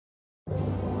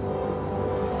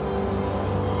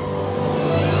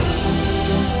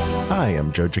Hi,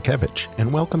 I'm Joe Jakevich,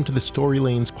 and welcome to the Story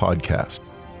Lanes podcast,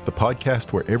 the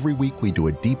podcast where every week we do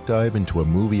a deep dive into a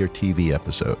movie or TV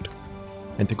episode.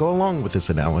 And to go along with this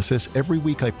analysis, every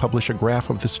week I publish a graph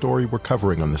of the story we're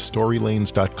covering on the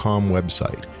StoryLanes.com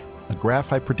website, a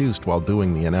graph I produced while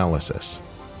doing the analysis.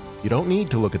 You don't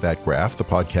need to look at that graph, the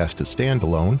podcast is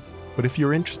standalone, but if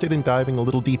you're interested in diving a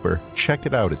little deeper, check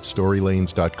it out at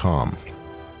StoryLanes.com.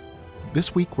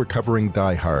 This week we're covering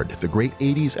Die Hard, the great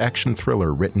 80s action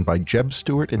thriller written by Jeb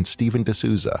Stuart and Stephen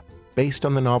D'Souza, based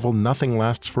on the novel Nothing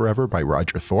Lasts Forever by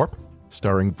Roger Thorpe,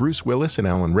 starring Bruce Willis and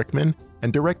Alan Rickman,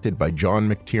 and directed by John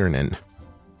McTiernan.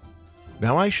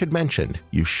 Now I should mention,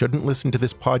 you shouldn't listen to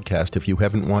this podcast if you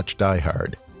haven't watched Die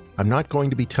Hard. I'm not going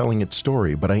to be telling its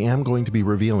story, but I am going to be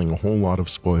revealing a whole lot of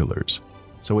spoilers.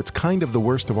 So it's kind of the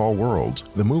worst of all worlds.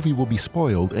 The movie will be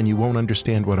spoiled and you won't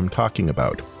understand what I'm talking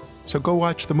about. So go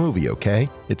watch the movie, okay?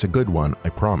 It's a good one, I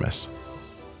promise.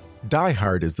 Die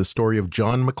Hard is the story of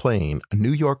John McClane, a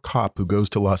New York cop who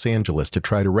goes to Los Angeles to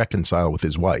try to reconcile with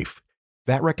his wife.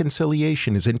 That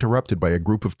reconciliation is interrupted by a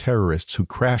group of terrorists who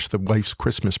crash the wife's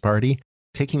Christmas party,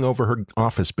 taking over her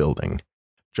office building.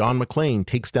 John McClane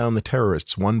takes down the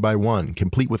terrorists one by one,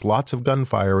 complete with lots of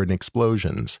gunfire and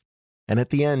explosions. And at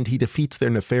the end, he defeats their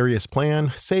nefarious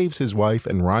plan, saves his wife,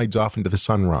 and rides off into the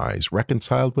sunrise,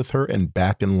 reconciled with her and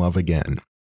back in love again.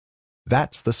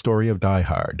 That's the story of Die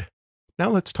Hard. Now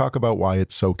let's talk about why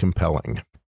it's so compelling.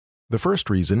 The first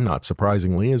reason, not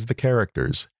surprisingly, is the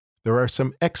characters. There are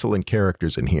some excellent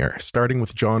characters in here, starting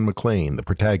with John McClane, the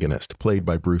protagonist, played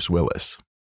by Bruce Willis.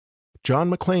 John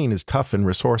McClane is tough and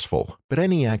resourceful, but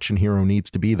any action hero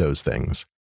needs to be those things.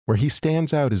 Where he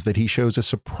stands out is that he shows a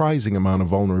surprising amount of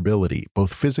vulnerability,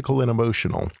 both physical and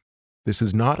emotional. This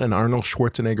is not an Arnold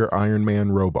Schwarzenegger Iron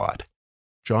Man robot.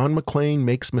 John McClane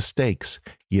makes mistakes.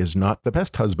 He is not the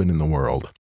best husband in the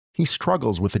world. He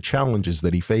struggles with the challenges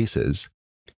that he faces.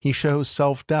 He shows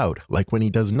self-doubt, like when he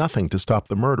does nothing to stop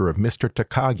the murder of Mr.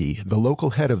 Takagi, the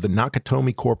local head of the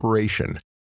Nakatomi Corporation,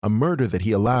 a murder that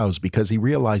he allows because he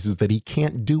realizes that he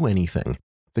can't do anything.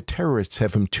 The terrorists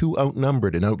have him too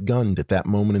outnumbered and outgunned at that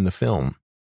moment in the film.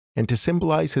 And to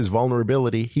symbolize his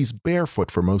vulnerability, he's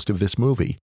barefoot for most of this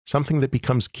movie, something that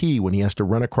becomes key when he has to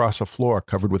run across a floor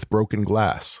covered with broken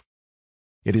glass.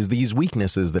 It is these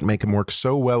weaknesses that make him work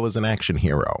so well as an action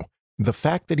hero. The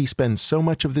fact that he spends so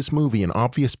much of this movie in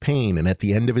obvious pain and at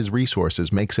the end of his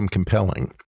resources makes him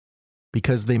compelling.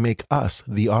 Because they make us,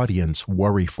 the audience,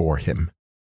 worry for him.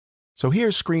 So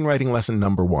here's screenwriting lesson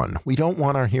number 1. We don't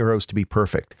want our heroes to be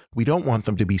perfect. We don't want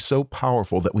them to be so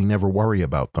powerful that we never worry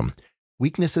about them.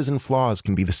 Weaknesses and flaws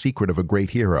can be the secret of a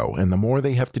great hero, and the more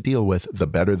they have to deal with, the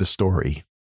better the story.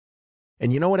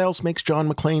 And you know what else makes John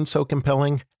McClane so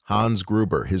compelling? Hans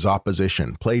Gruber, his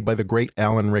opposition, played by the great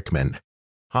Alan Rickman.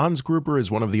 Hans Gruber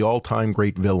is one of the all-time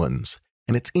great villains,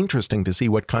 and it's interesting to see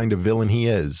what kind of villain he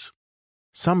is.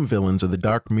 Some villains are the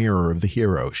dark mirror of the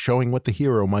hero, showing what the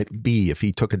hero might be if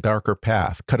he took a darker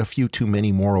path, cut a few too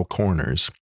many moral corners.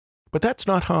 But that's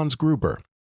not Hans Gruber.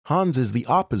 Hans is the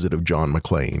opposite of John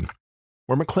McClane.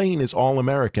 Where McClane is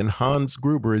all-American, Hans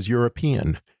Gruber is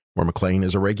European. Where McClane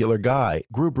is a regular guy,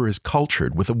 Gruber is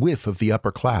cultured with a whiff of the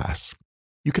upper class.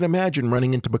 You can imagine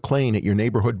running into McClane at your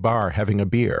neighborhood bar having a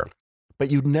beer. But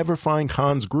you'd never find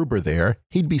Hans Gruber there.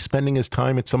 He'd be spending his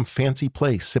time at some fancy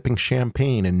place sipping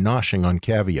champagne and noshing on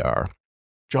caviar.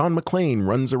 John McClane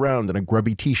runs around in a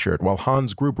grubby t-shirt while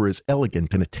Hans Gruber is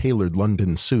elegant in a tailored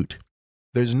London suit.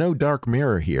 There's no dark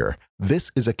mirror here.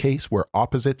 This is a case where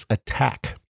opposites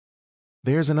attack.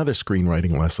 There's another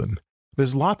screenwriting lesson.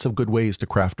 There's lots of good ways to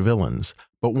craft villains,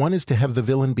 but one is to have the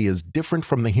villain be as different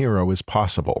from the hero as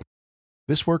possible.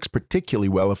 This works particularly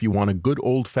well if you want a good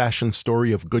old-fashioned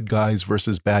story of good guys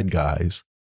versus bad guys.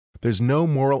 There's no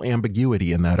moral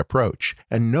ambiguity in that approach,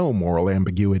 and no moral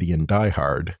ambiguity in Die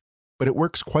Hard. But it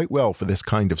works quite well for this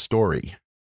kind of story.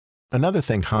 Another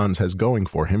thing Hans has going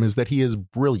for him is that he is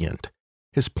brilliant.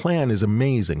 His plan is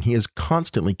amazing. He is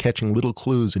constantly catching little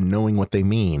clues and knowing what they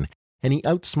mean, and he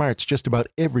outsmarts just about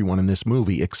everyone in this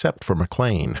movie except for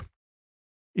McClane.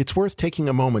 It's worth taking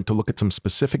a moment to look at some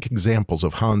specific examples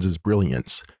of Hans's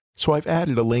brilliance, so I've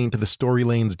added a lane to the Story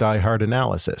Lanes Die Hard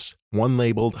analysis, one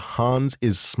labeled Hans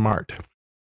is Smart.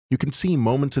 You can see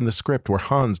moments in the script where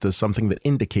Hans does something that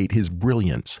indicate his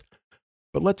brilliance.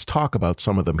 But let's talk about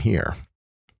some of them here.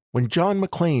 When John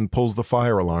McClane pulls the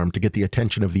fire alarm to get the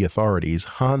attention of the authorities,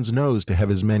 Hans knows to have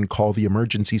his men call the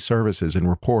emergency services and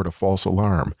report a false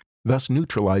alarm, thus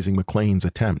neutralizing McClane's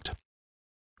attempt.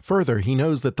 Further, he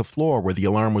knows that the floor where the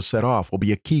alarm was set off will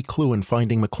be a key clue in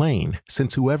finding McClane,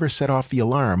 since whoever set off the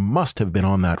alarm must have been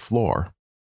on that floor.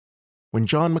 When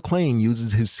John McClane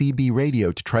uses his CB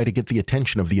radio to try to get the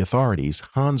attention of the authorities,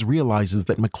 Hans realizes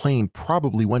that McClane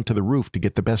probably went to the roof to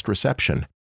get the best reception,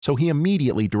 so he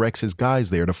immediately directs his guys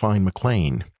there to find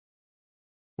McClane.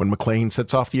 When McClane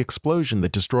sets off the explosion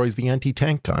that destroys the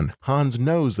anti-tank gun, Hans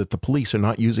knows that the police are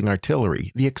not using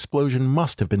artillery. The explosion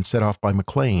must have been set off by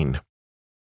McClane.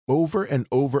 Over and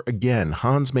over again,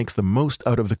 Hans makes the most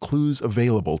out of the clues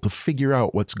available to figure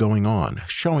out what's going on,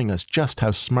 showing us just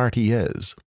how smart he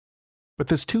is. But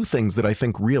there's two things that I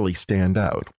think really stand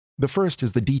out. The first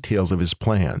is the details of his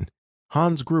plan.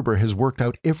 Hans Gruber has worked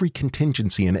out every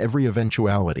contingency and every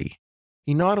eventuality.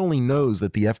 He not only knows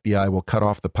that the FBI will cut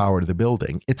off the power to the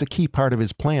building, it's a key part of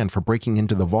his plan for breaking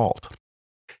into the vault.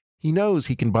 He knows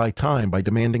he can buy time by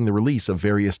demanding the release of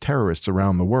various terrorists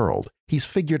around the world. He's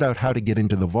figured out how to get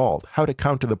into the vault, how to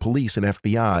counter the police and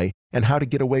FBI, and how to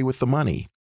get away with the money.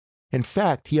 In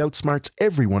fact, he outsmarts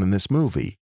everyone in this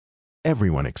movie.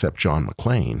 Everyone except John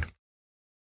McClane.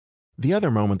 The other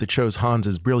moment that shows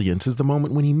Hans's brilliance is the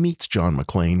moment when he meets John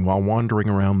McClane while wandering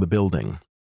around the building.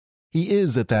 He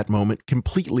is, at that moment,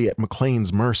 completely at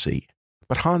McClane's mercy.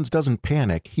 But Hans doesn't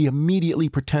panic. He immediately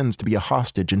pretends to be a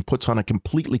hostage and puts on a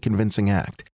completely convincing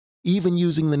act, even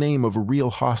using the name of a real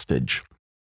hostage.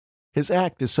 His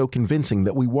act is so convincing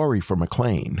that we worry for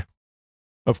McClane.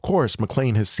 Of course,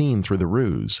 McClane has seen through the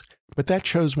ruse, but that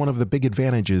shows one of the big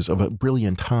advantages of a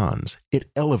brilliant Hans. It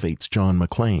elevates John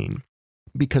McClane.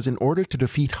 Because in order to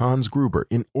defeat Hans Gruber,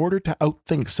 in order to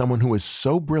outthink someone who is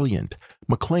so brilliant,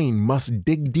 McClane must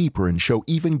dig deeper and show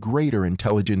even greater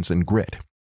intelligence and grit.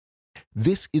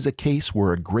 This is a case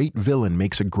where a great villain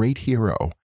makes a great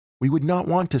hero. We would not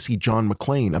want to see John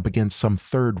McClane up against some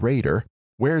third-rater.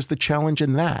 Where's the challenge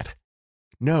in that?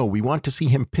 No, we want to see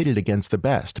him pitted against the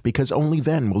best, because only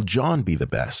then will John be the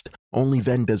best. Only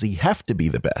then does he have to be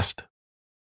the best.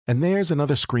 And there's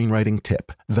another screenwriting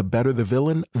tip. The better the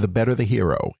villain, the better the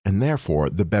hero, and therefore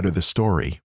the better the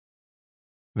story.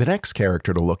 The next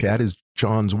character to look at is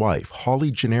John's wife, Holly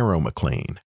Gennaro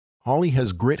McClane. Holly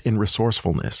has grit and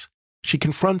resourcefulness. She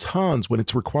confronts Hans when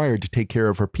it's required to take care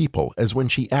of her people, as when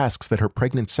she asks that her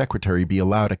pregnant secretary be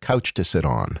allowed a couch to sit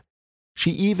on.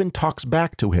 She even talks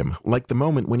back to him, like the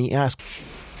moment when he asked,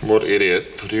 "What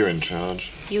idiot put you in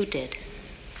charge?" You did.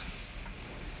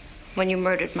 When you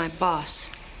murdered my boss.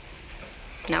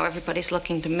 Now everybody's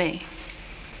looking to me.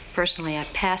 Personally,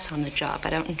 I'd pass on the job. I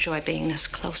don't enjoy being this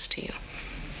close to you.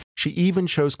 She even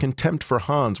shows contempt for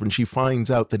Hans when she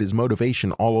finds out that his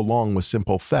motivation all along was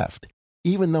simple theft,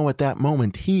 even though at that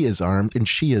moment he is armed and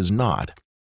she is not.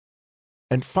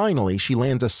 And finally, she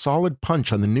lands a solid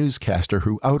punch on the newscaster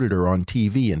who outed her on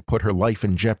TV and put her life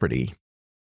in jeopardy.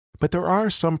 But there are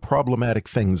some problematic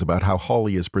things about how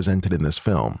Holly is presented in this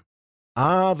film.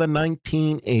 The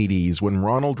 1980s, when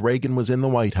Ronald Reagan was in the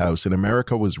White House and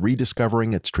America was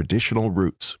rediscovering its traditional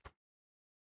roots.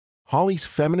 Holly's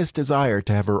feminist desire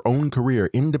to have her own career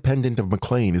independent of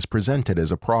McClane is presented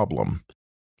as a problem.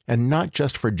 And not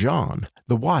just for John.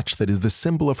 The watch that is the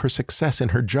symbol of her success in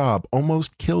her job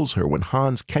almost kills her when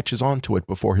Hans catches onto it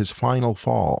before his final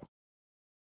fall.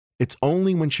 It's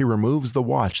only when she removes the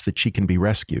watch that she can be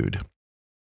rescued.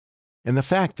 And the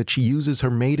fact that she uses her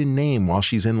maiden name while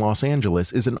she's in Los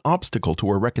Angeles is an obstacle to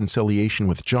her reconciliation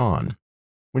with John.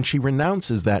 When she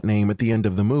renounces that name at the end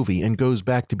of the movie and goes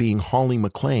back to being Holly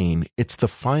McClane, it's the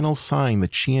final sign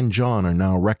that she and John are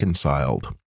now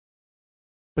reconciled.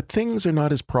 But things are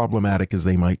not as problematic as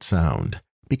they might sound,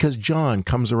 because John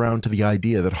comes around to the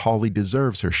idea that Holly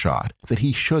deserves her shot, that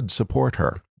he should support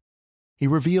her. He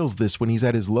reveals this when he's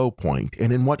at his low point,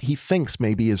 and in what he thinks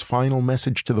may be his final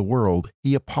message to the world,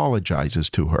 he apologizes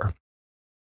to her.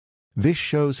 This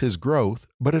shows his growth,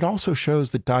 but it also shows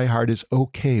that Die Hard is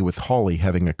okay with Holly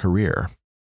having a career.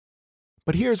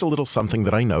 But here's a little something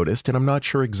that I noticed, and I'm not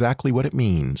sure exactly what it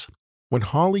means. When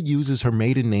Holly uses her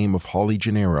maiden name of Holly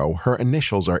Gennaro, her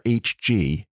initials are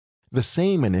HG, the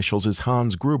same initials as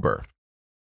Hans Gruber.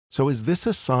 So is this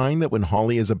a sign that when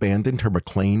Holly has abandoned her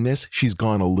McClane-ness, she's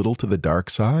gone a little to the dark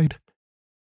side?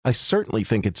 I certainly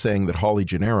think it's saying that Holly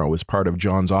Gennaro is part of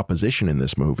John's opposition in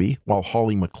this movie, while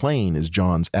Holly McClane is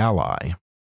John's ally.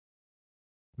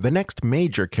 The next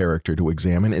major character to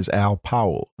examine is Al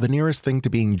Powell, the nearest thing to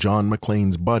being John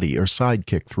McClane's buddy or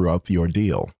sidekick throughout the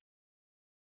ordeal.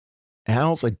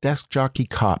 Al's a desk jockey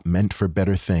cop meant for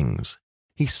better things.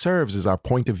 He serves as our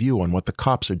point of view on what the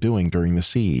cops are doing during the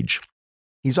siege.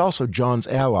 He's also John's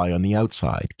ally on the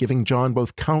outside, giving John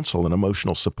both counsel and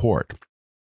emotional support.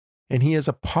 And he is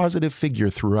a positive figure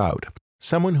throughout,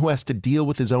 someone who has to deal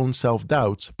with his own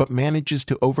self-doubts, but manages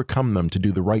to overcome them to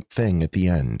do the right thing at the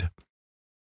end.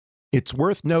 It's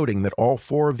worth noting that all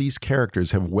 4 of these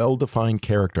characters have well-defined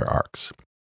character arcs.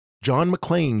 John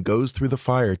McClane goes through the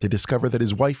fire to discover that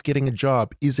his wife getting a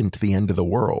job isn't the end of the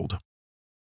world.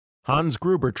 Hans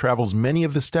Gruber travels many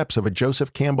of the steps of a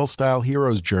Joseph Campbell-style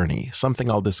hero's journey, something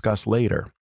I'll discuss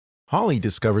later. Holly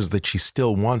discovers that she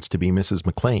still wants to be Mrs.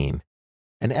 McClane.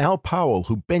 And Al Powell,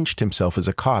 who benched himself as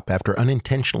a cop after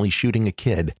unintentionally shooting a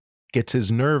kid, gets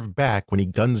his nerve back when he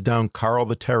guns down Carl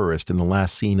the terrorist in the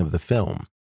last scene of the film.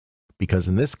 Because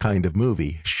in this kind of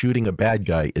movie, shooting a bad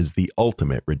guy is the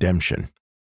ultimate redemption.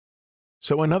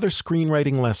 So another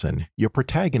screenwriting lesson, your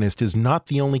protagonist is not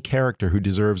the only character who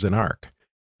deserves an arc.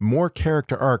 More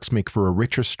character arcs make for a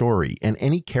richer story, and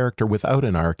any character without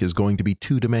an arc is going to be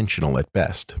two-dimensional at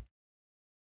best.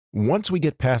 Once we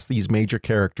get past these major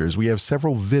characters, we have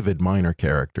several vivid minor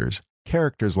characters.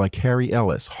 Characters like Harry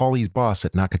Ellis, Holly's boss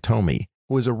at Nakatomi,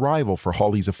 who is a rival for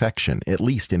Holly's affection, at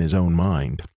least in his own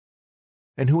mind.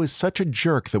 And who is such a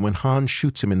jerk that when Hans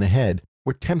shoots him in the head,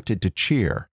 we're tempted to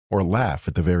cheer, or laugh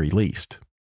at the very least.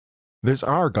 There's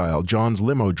Argyle, John's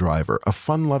limo driver, a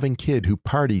fun-loving kid who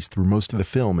parties through most of the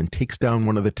film and takes down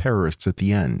one of the terrorists at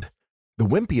the end. The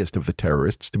wimpiest of the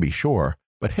terrorists, to be sure,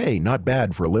 but hey, not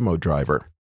bad for a limo driver.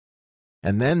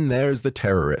 And then there's the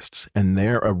terrorists, and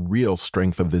they're a real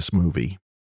strength of this movie.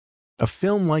 A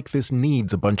film like this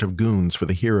needs a bunch of goons for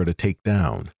the hero to take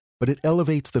down, but it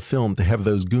elevates the film to have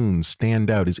those goons stand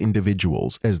out as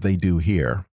individuals, as they do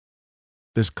here.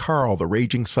 There's Carl, the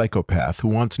raging psychopath, who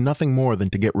wants nothing more than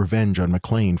to get revenge on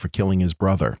McClane for killing his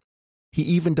brother. He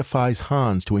even defies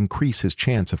Hans to increase his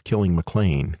chance of killing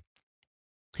McClane.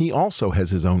 He also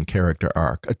has his own character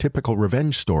arc, a typical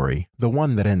revenge story, the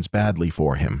one that ends badly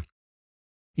for him.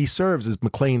 He serves as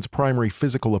McClane's primary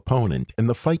physical opponent, and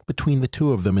the fight between the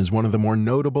two of them is one of the more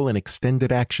notable and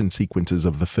extended action sequences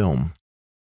of the film.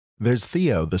 There's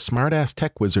Theo, the smart-ass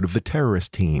tech wizard of the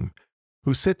terrorist team,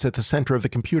 who sits at the center of the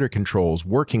computer controls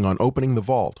working on opening the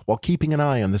vault while keeping an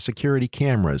eye on the security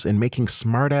cameras and making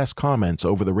smart-ass comments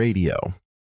over the radio.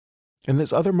 And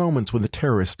there's other moments when the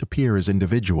terrorists appear as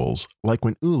individuals, like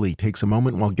when Uli takes a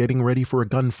moment while getting ready for a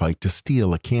gunfight to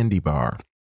steal a candy bar.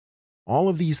 All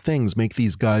of these things make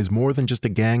these guys more than just a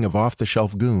gang of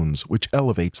off-the-shelf goons, which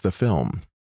elevates the film.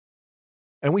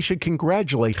 And we should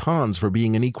congratulate Hans for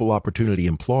being an equal opportunity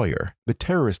employer. The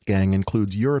terrorist gang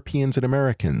includes Europeans and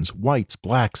Americans, whites,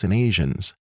 blacks, and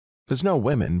Asians. There's no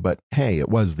women, but hey, it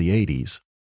was the 80s.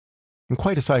 And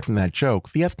quite aside from that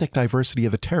joke, the ethnic diversity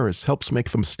of the terrorists helps make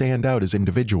them stand out as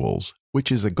individuals,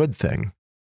 which is a good thing.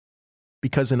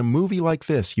 Because in a movie like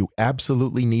this, you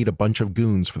absolutely need a bunch of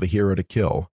goons for the hero to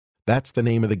kill. That's the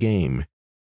name of the game.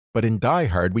 But in Die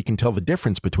Hard, we can tell the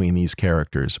difference between these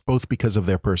characters, both because of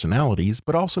their personalities,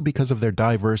 but also because of their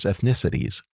diverse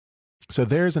ethnicities. So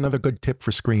there's another good tip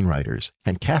for screenwriters,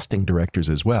 and casting directors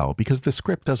as well, because the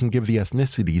script doesn't give the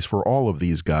ethnicities for all of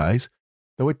these guys,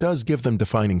 though it does give them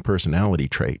defining personality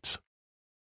traits.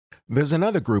 There's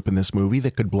another group in this movie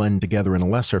that could blend together in a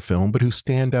lesser film, but who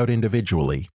stand out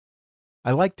individually.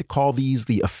 I like to call these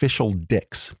the official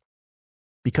dicks.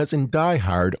 Because in Die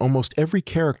Hard, almost every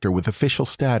character with official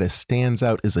status stands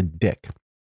out as a dick.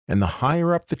 And the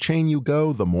higher up the chain you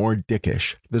go, the more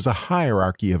dickish. There's a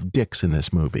hierarchy of dicks in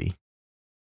this movie.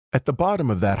 At the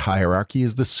bottom of that hierarchy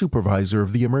is the supervisor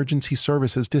of the emergency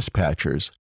services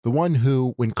dispatchers, the one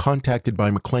who, when contacted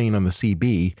by McClane on the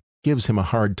CB, gives him a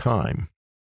hard time.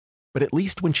 But at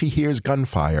least when she hears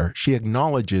gunfire, she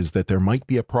acknowledges that there might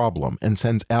be a problem and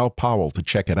sends Al Powell to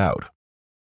check it out.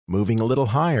 Moving a little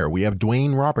higher, we have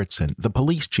Dwayne Robertson, the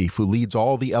police chief who leads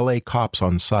all the LA cops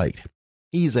on site.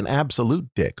 He's an absolute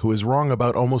dick who is wrong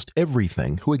about almost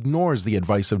everything, who ignores the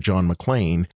advice of John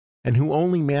McClane, and who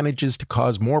only manages to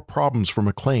cause more problems for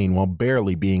McClane while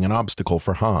barely being an obstacle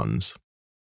for Hans.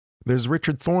 There's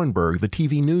Richard Thornburg, the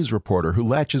TV news reporter who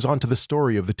latches onto the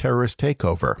story of the terrorist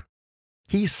takeover.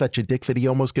 He's such a dick that he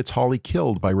almost gets Holly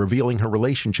killed by revealing her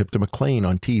relationship to McClane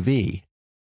on TV.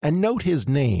 And note his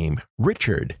name,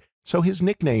 Richard, so his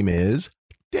nickname is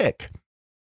Dick.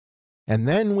 And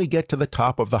then we get to the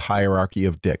top of the hierarchy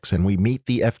of dicks and we meet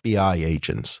the FBI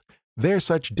agents. They're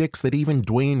such dicks that even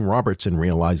Dwayne Robertson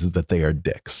realizes that they are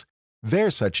dicks.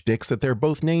 They're such dicks that they're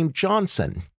both named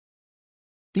Johnson.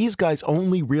 These guys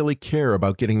only really care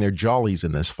about getting their jollies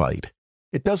in this fight.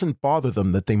 It doesn't bother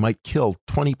them that they might kill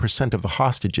 20% of the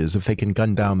hostages if they can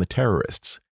gun down the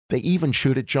terrorists. They even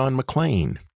shoot at John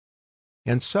McClane.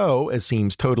 And so, as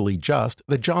seems totally just,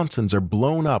 the Johnsons are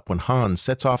blown up when Hans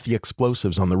sets off the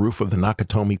explosives on the roof of the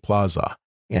Nakatomi Plaza,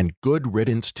 and good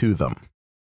riddance to them.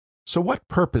 So what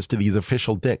purpose do these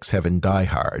official dicks have in Die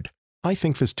Hard? I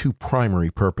think there's two primary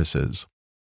purposes.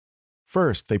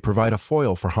 First, they provide a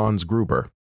foil for Hans Gruber.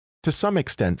 To some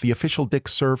extent, the official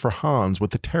dicks serve for Hans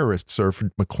what the terrorists serve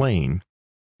for McClane.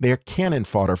 They are cannon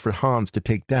fodder for Hans to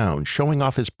take down, showing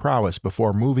off his prowess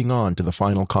before moving on to the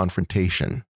final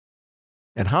confrontation.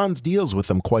 And Hans deals with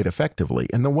them quite effectively,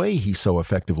 and the way he so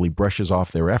effectively brushes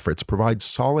off their efforts provides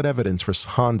solid evidence for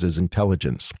Hans's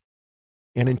intelligence,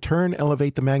 and in turn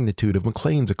elevate the magnitude of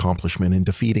McClane's accomplishment in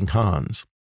defeating Hans.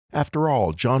 After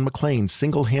all, John McClane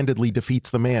single-handedly defeats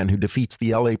the man who defeats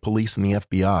the LA police and the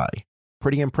FBI.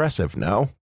 Pretty impressive, no?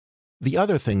 The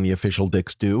other thing the official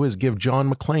dicks do is give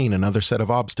John McClane another set of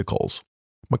obstacles.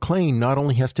 McClane not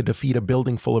only has to defeat a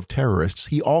building full of terrorists,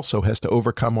 he also has to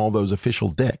overcome all those official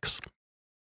dicks.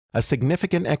 A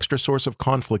significant extra source of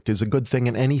conflict is a good thing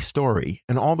in any story,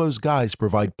 and all those guys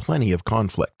provide plenty of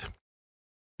conflict.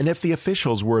 And if the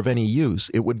officials were of any use,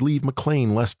 it would leave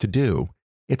McClane less to do.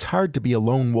 It's hard to be a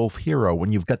lone wolf hero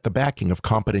when you've got the backing of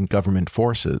competent government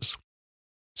forces.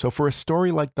 So for a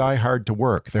story like Die Hard to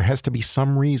work, there has to be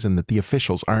some reason that the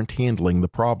officials aren't handling the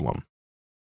problem.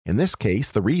 In this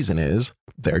case, the reason is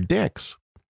they're dicks.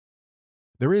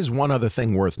 There is one other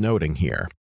thing worth noting here.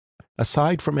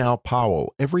 Aside from Al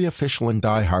Powell, every official in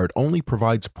Die Hard only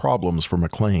provides problems for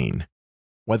McClane.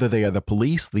 Whether they are the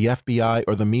police, the FBI,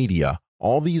 or the media,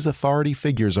 all these authority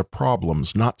figures are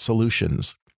problems, not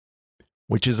solutions.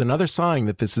 Which is another sign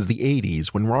that this is the 80s,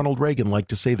 when Ronald Reagan liked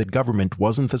to say that government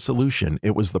wasn't the solution,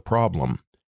 it was the problem.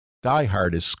 Die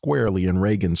Hard is squarely in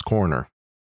Reagan's corner.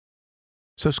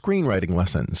 So screenwriting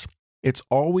lessons. It's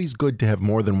always good to have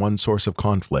more than one source of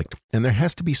conflict, and there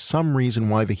has to be some reason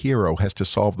why the hero has to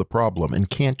solve the problem and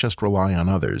can't just rely on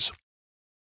others.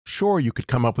 Sure, you could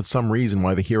come up with some reason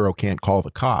why the hero can't call the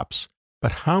cops,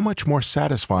 but how much more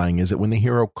satisfying is it when the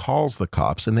hero calls the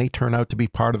cops and they turn out to be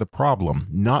part of the problem,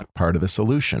 not part of the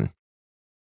solution?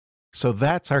 So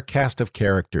that's our cast of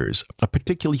characters, a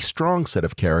particularly strong set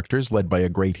of characters led by a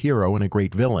great hero and a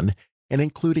great villain, and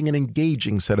including an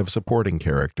engaging set of supporting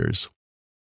characters.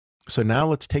 So now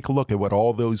let's take a look at what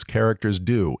all those characters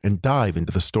do and dive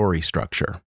into the story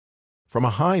structure. From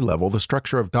a high level, the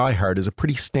structure of Die Hard is a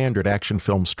pretty standard action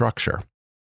film structure.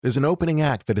 There's an opening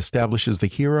act that establishes the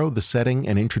hero, the setting,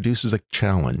 and introduces a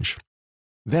challenge.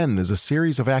 Then there's a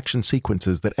series of action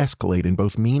sequences that escalate in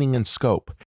both meaning and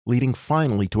scope, leading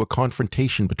finally to a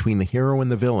confrontation between the hero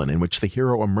and the villain in which the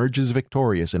hero emerges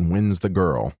victorious and wins the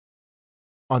girl.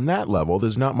 On that level,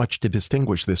 there's not much to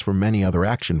distinguish this from many other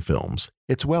action films.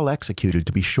 It's well executed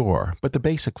to be sure, but the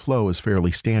basic flow is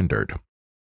fairly standard.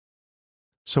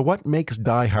 So what makes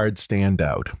Die Hard stand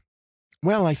out?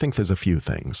 Well, I think there's a few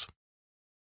things.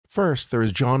 First, there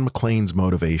is John McClane's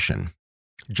motivation.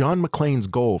 John McClane's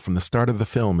goal from the start of the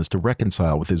film is to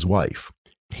reconcile with his wife.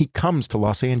 He comes to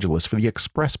Los Angeles for the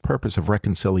express purpose of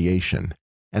reconciliation,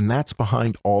 and that's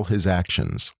behind all his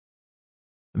actions.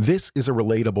 This is a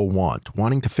relatable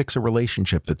wanting to fix a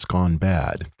relationship that's gone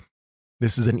bad.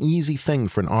 This is an easy thing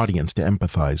for an audience to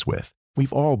empathize with.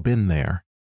 We've all been there.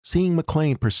 Seeing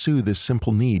McClane pursue this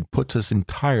simple need puts us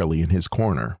entirely in his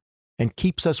corner, and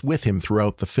keeps us with him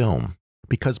throughout the film.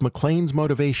 Because McClane's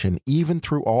motivation, even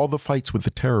through all the fights with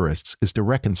the terrorists, is to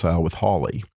reconcile with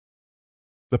Holly.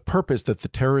 The purpose that the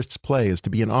terrorists play is to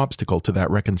be an obstacle to that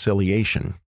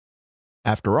reconciliation.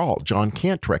 After all, John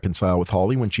can't reconcile with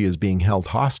Holly when she is being held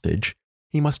hostage.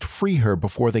 He must free her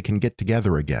before they can get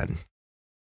together again.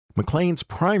 McClane's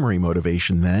primary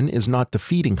motivation, then, is not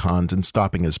defeating Hans and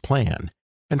stopping his plan.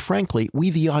 And frankly, we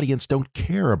the audience don't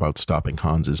care about stopping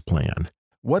Hans's plan.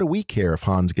 What do we care if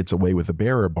Hans gets away with the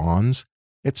bearer bonds?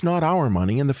 It's not our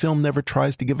money, and the film never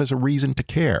tries to give us a reason to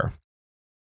care.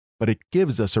 But it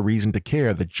gives us a reason to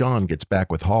care that John gets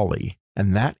back with Holly,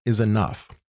 and that is enough.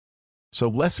 So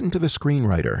lesson to the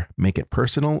screenwriter, make it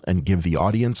personal and give the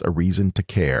audience a reason to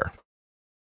care.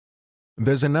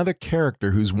 There's another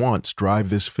character whose wants drive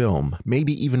this film,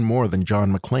 maybe even more than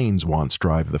John McClane's wants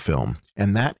drive the film,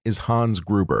 and that is Hans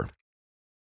Gruber.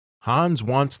 Hans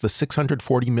wants the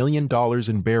 $640 million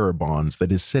in bearer bonds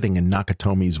that is sitting in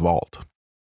Nakatomi's vault.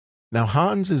 Now,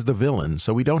 Hans is the villain,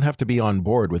 so we don't have to be on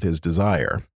board with his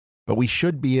desire, but we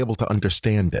should be able to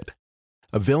understand it.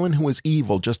 A villain who is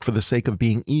evil just for the sake of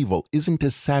being evil isn't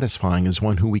as satisfying as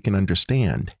one who we can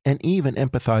understand, and even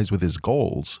empathize with his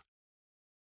goals.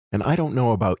 And I don't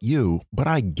know about you, but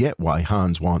I get why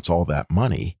Hans wants all that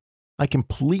money. I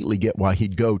completely get why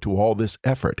he'd go to all this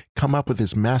effort, come up with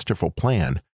this masterful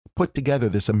plan, put together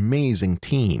this amazing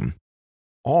team,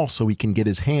 all so he can get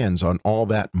his hands on all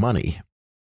that money.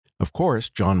 Of course,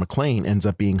 John McClane ends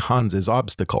up being Hans's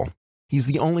obstacle. He's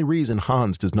the only reason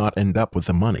Hans does not end up with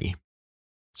the money.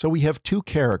 So we have two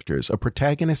characters, a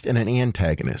protagonist and an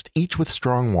antagonist, each with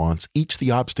strong wants, each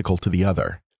the obstacle to the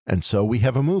other. And so we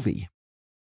have a movie.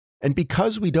 And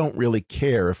because we don't really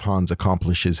care if Hans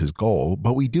accomplishes his goal,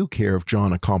 but we do care if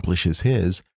John accomplishes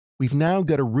his, we've now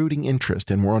got a rooting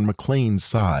interest and we're on McClane's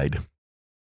side.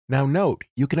 Now note,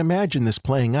 you can imagine this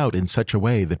playing out in such a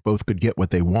way that both could get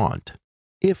what they want.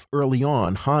 If early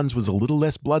on Hans was a little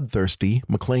less bloodthirsty,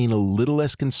 McClane a little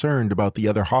less concerned about the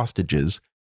other hostages,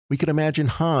 we could imagine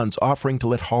Hans offering to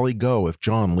let Holly go if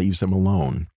John leaves him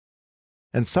alone.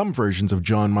 And some versions of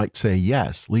John might say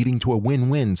yes, leading to a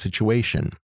win-win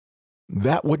situation.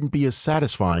 That wouldn't be as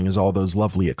satisfying as all those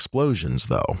lovely explosions,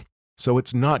 though, so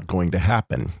it's not going to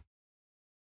happen.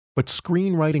 But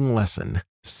screenwriting lesson: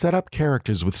 set up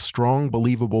characters with strong,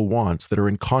 believable wants that are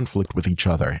in conflict with each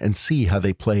other and see how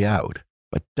they play out,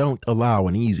 but don't allow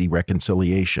an easy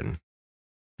reconciliation.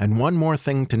 And one more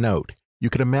thing to note, you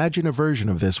could imagine a version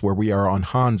of this where we are on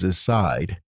Hans's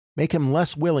side. Make him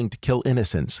less willing to kill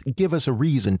innocents, give us a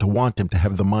reason to want him to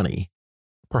have the money.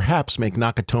 Perhaps make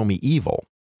Nakatomi evil.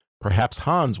 Perhaps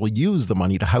Hans will use the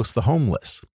money to house the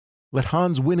homeless. Let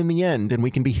Hans win in the end and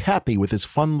we can be happy with his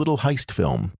fun little heist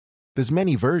film. There's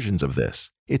many versions of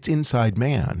this. It's Inside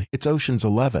Man. It's Ocean's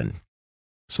 11.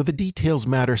 So the details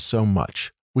matter so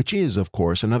much, which is, of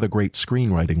course, another great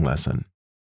screenwriting lesson.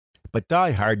 But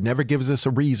Die Hard never gives us a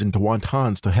reason to want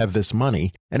Hans to have this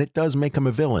money, and it does make him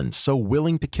a villain, so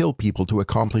willing to kill people to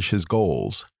accomplish his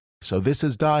goals. So this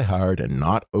is Die Hard and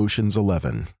not Ocean's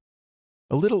 11.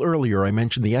 A little earlier I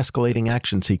mentioned the escalating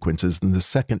action sequences in the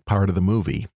second part of the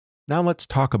movie. Now let's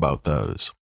talk about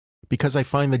those. Because I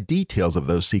find the details of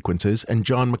those sequences and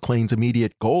John McClane's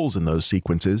immediate goals in those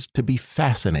sequences to be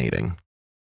fascinating.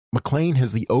 McClane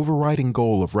has the overriding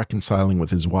goal of reconciling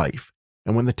with his wife,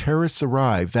 and when the terrorists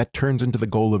arrive, that turns into the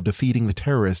goal of defeating the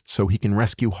terrorists so he can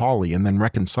rescue Holly and then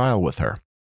reconcile with her.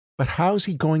 But how's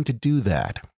he going to do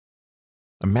that?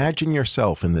 Imagine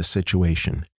yourself in this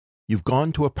situation. You've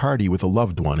gone to a party with a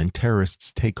loved one and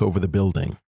terrorists take over the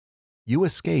building. You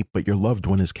escape, but your loved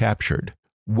one is captured.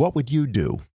 What would you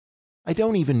do? I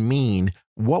don't even mean,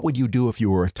 what would you do if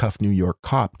you were a tough New York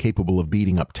cop capable of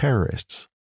beating up terrorists?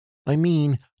 I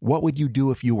mean, what would you do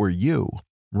if you were you,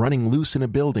 running loose in a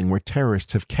building where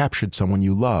terrorists have captured someone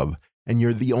you love, and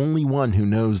you're the only one who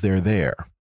knows they're there?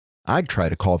 I'd try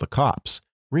to call the cops.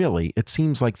 Really, it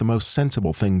seems like the most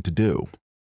sensible thing to do.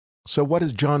 So what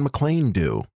does John McClane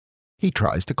do? He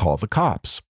tries to call the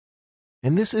cops.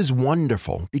 And this is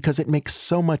wonderful because it makes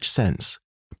so much sense.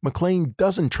 McClane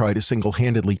doesn't try to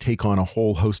single-handedly take on a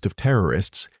whole host of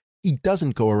terrorists. He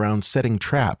doesn't go around setting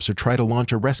traps or try to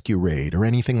launch a rescue raid or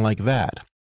anything like that.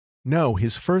 No,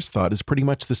 his first thought is pretty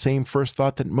much the same first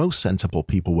thought that most sensible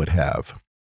people would have.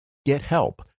 Get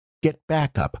help, get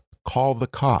backup, call the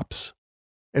cops.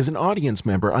 As an audience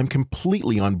member, I'm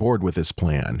completely on board with this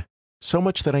plan, so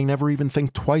much that I never even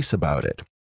think twice about it.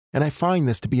 And I find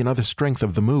this to be another strength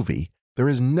of the movie. There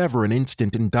is never an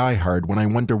instant in Die Hard when I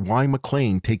wonder why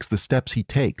McClane takes the steps he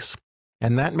takes.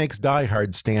 And that makes Die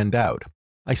Hard stand out.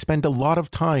 I spend a lot of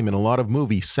time in a lot of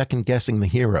movies second-guessing the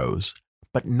heroes,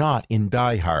 but not in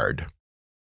Die Hard.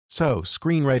 So,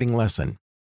 screenwriting lesson.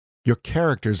 Your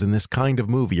characters in this kind of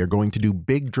movie are going to do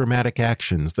big dramatic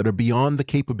actions that are beyond the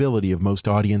capability of most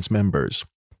audience members.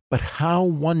 But how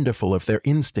wonderful if their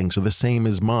instincts are the same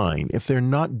as mine, if they're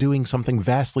not doing something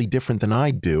vastly different than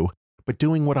I do, but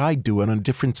doing what I do on a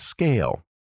different scale.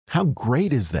 How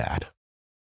great is that?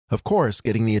 Of course,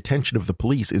 getting the attention of the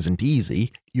police isn't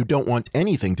easy. You don't want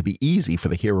anything to be easy for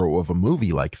the hero of a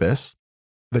movie like this.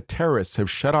 The terrorists have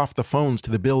shut off the phones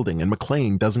to the building and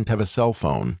McClane doesn't have a cell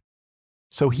phone.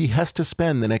 So he has to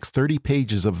spend the next 30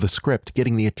 pages of the script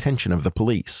getting the attention of the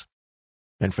police.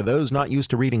 And for those not used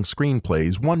to reading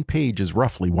screenplays, 1 page is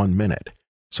roughly 1 minute.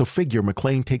 So figure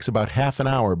McClane takes about half an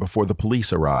hour before the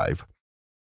police arrive.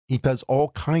 He does all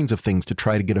kinds of things to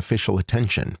try to get official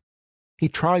attention. He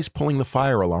tries pulling the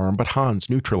fire alarm, but Hans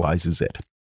neutralizes it.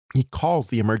 He calls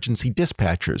the emergency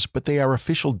dispatchers, but they are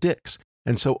official dicks,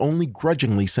 and so only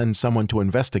grudgingly sends someone to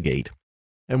investigate.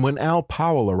 And when Al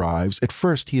Powell arrives, at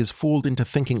first he is fooled into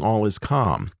thinking all is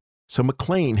calm. So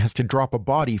McClane has to drop a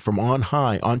body from on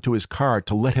high onto his car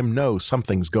to let him know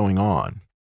something's going on.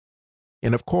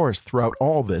 And of course, throughout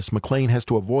all this, McClane has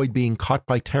to avoid being caught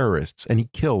by terrorists, and he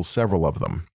kills several of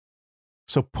them.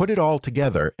 So put it all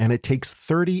together, and it takes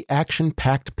 30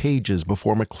 action-packed pages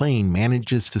before McClane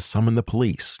manages to summon the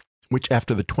police, which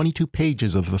after the 22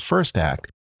 pages of the first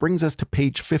act, brings us to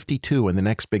page 52 in the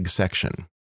next big section.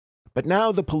 But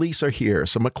now the police are here,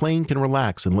 so McClane can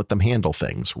relax and let them handle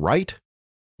things, right?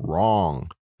 Wrong.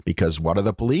 Because what are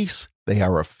the police? They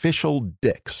are official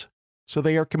dicks. So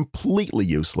they are completely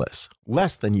useless.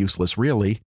 Less than useless,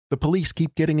 really. The police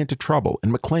keep getting into trouble,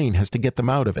 and McClane has to get them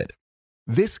out of it.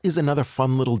 This is another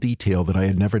fun little detail that I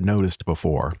had never noticed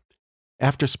before.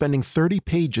 After spending 30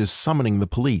 pages summoning the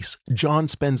police, John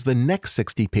spends the next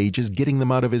 60 pages getting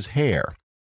them out of his hair.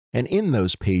 And in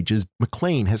those pages,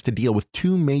 McClane has to deal with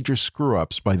two major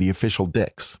screw-ups by the official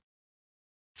dicks.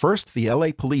 First, the LA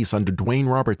police under Dwayne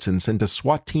Robertson sent a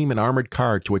SWAT team and armored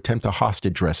car to attempt a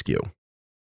hostage rescue.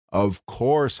 Of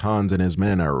course Hans and his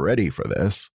men are ready for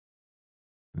this.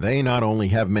 They not only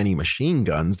have many machine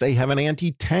guns, they have an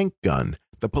anti-tank gun.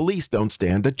 The police don't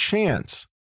stand a chance.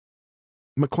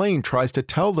 McClane tries to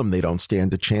tell them they don't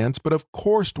stand a chance, but of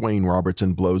course Dwayne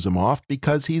Robertson blows him off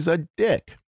because he's a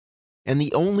dick. And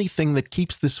the only thing that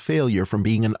keeps this failure from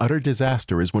being an utter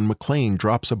disaster is when McClane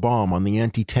drops a bomb on the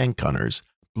anti-tank gunners,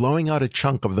 blowing out a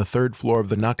chunk of the third floor of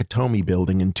the Nakatomi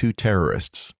building and two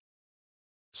terrorists.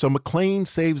 So McClane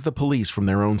saves the police from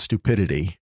their own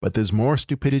stupidity, but there's more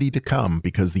stupidity to come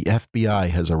because the FBI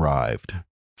has arrived.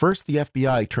 First, the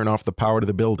FBI turn off the power to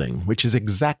the building, which is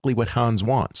exactly what Hans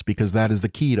wants because that is the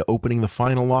key to opening the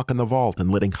final lock in the vault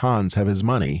and letting Hans have his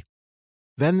money.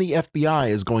 Then the FBI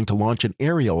is going to launch an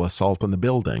aerial assault on the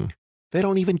building. They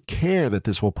don't even care that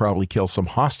this will probably kill some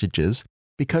hostages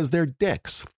because they're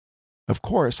dicks. Of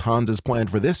course, Hans has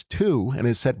planned for this too and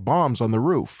has set bombs on the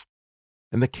roof.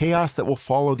 In the chaos that will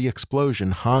follow the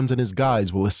explosion, Hans and his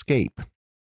guys will escape.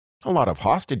 A lot of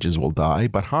hostages will die,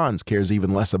 but Hans cares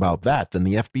even less about that than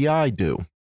the FBI do.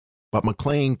 But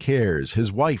McClane cares.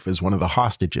 His wife is one of the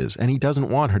hostages, and he doesn't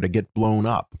want her to get blown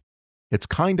up. It's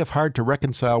kind of hard to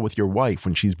reconcile with your wife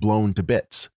when she's blown to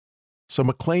bits. So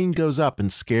McClane goes up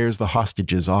and scares the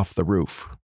hostages off the roof.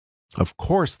 Of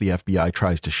course the FBI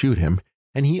tries to shoot him,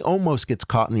 and he almost gets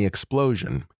caught in the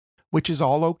explosion, which is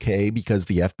all okay because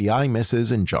the FBI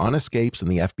misses and John escapes and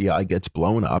the FBI gets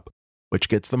blown up, which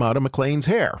gets them out of McClane's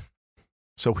hair.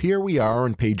 So here we are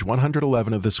on page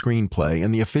 111 of the screenplay,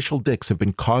 and the official dicks have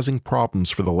been causing problems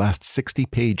for the last 60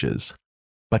 pages.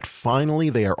 But finally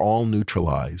they are all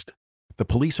neutralized. The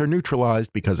police are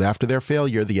neutralized because after their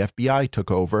failure the FBI took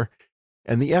over,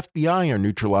 and the FBI are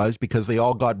neutralized because they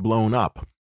all got blown up.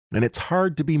 And it's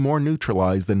hard to be more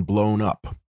neutralized than blown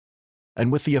up.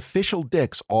 And with the official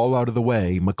dicks all out of the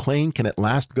way, McClane can at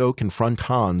last go confront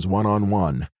Hans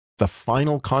one-on-one, the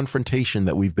final confrontation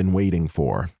that we've been waiting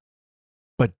for.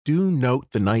 But do note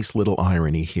the nice little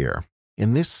irony here.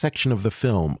 In this section of the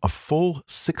film, a full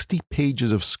 60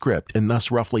 pages of script and thus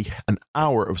roughly an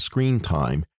hour of screen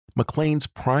time, McClane's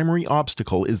primary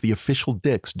obstacle is the official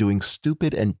dicks doing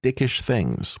stupid and dickish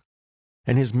things.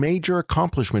 And his major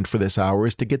accomplishment for this hour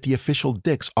is to get the official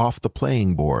dicks off the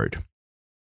playing board.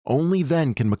 Only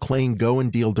then can McClane go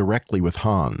and deal directly with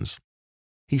Hans.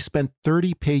 He spent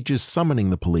 30 pages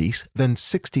summoning the police, then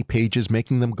 60 pages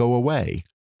making them go away.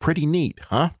 Pretty neat,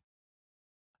 huh?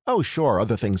 Oh, sure,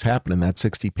 other things happen in that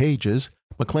 60 pages.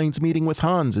 McClane's meeting with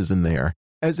Hans is in there,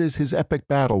 as is his epic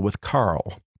battle with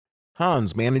Carl.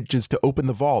 Hans manages to open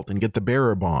the vault and get the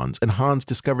bearer bonds, and Hans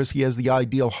discovers he has the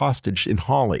ideal hostage in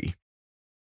Holly.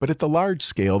 But at the large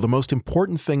scale, the most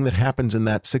important thing that happens in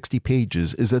that 60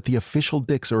 pages is that the official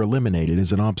dicks are eliminated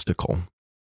as an obstacle.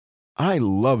 I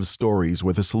love stories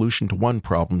where the solution to one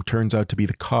problem turns out to be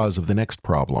the cause of the next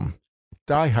problem.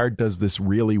 Die Hard does this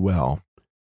really well.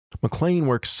 McClane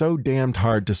works so damned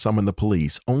hard to summon the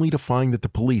police, only to find that the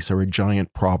police are a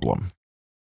giant problem.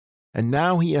 And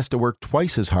now he has to work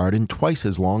twice as hard and twice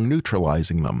as long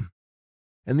neutralizing them.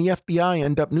 And the FBI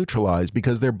end up neutralized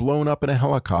because they're blown up in a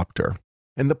helicopter.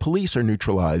 And the police are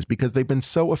neutralized because they've been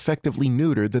so effectively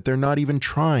neutered that they're not even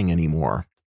trying anymore.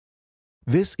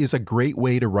 This is a great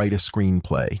way to write a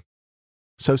screenplay.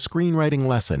 So screenwriting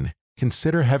lesson,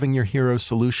 consider having your hero's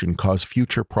solution cause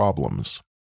future problems.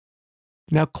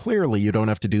 Now clearly you don't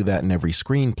have to do that in every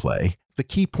screenplay. The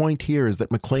key point here is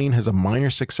that McClane has a minor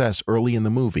success early in the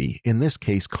movie, in this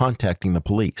case contacting the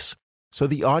police. So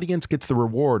the audience gets the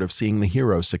reward of seeing the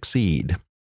hero succeed.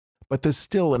 But there's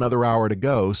still another hour to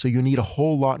go, so you need a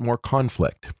whole lot more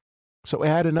conflict. So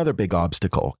add another big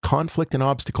obstacle. Conflict and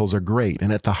obstacles are great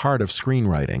and at the heart of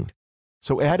screenwriting.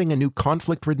 So adding a new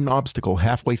conflict-ridden obstacle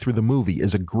halfway through the movie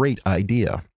is a great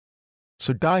idea.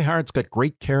 So Die Hard's got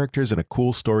great characters and a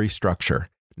cool story structure.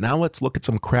 Now let's look at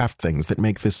some craft things that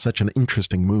make this such an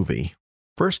interesting movie.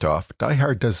 First off, Die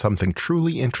Hard does something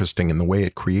truly interesting in the way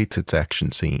it creates its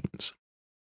action scenes.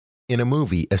 In a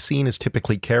movie, a scene is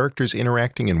typically characters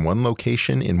interacting in one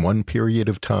location in one period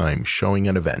of time, showing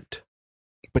an event.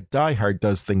 But Die Hard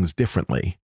does things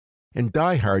differently. In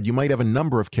Die Hard, you might have a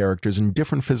number of characters in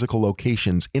different physical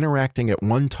locations interacting at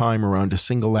one time around a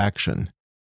single action.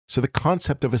 So the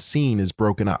concept of a scene is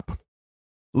broken up.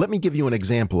 Let me give you an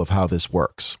example of how this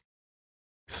works.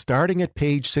 Starting at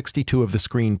page 62 of the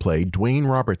screenplay, Dwayne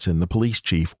Robertson, the police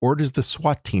chief, orders the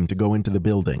SWAT team to go into the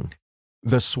building.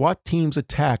 The SWAT team's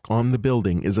attack on the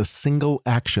building is a single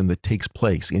action that takes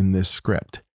place in this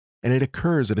script, and it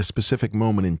occurs at a specific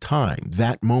moment in time,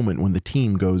 that moment when the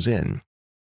team goes in.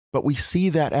 But we see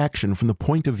that action from the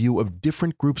point of view of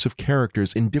different groups of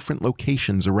characters in different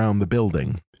locations around the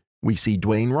building. We see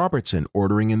Dwayne Robertson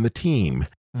ordering in the team.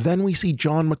 Then we see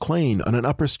John McClane on an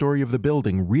upper story of the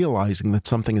building realizing that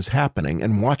something is happening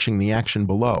and watching the action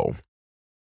below.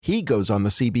 He goes on the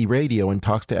CB radio and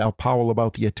talks to Al Powell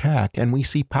about the attack, and we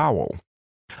see Powell.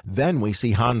 Then we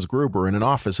see Hans Gruber in an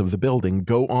office of the building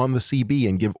go on the CB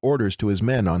and give orders to his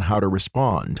men on how to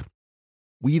respond.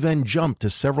 We then jump to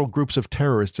several groups of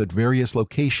terrorists at various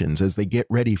locations as they get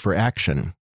ready for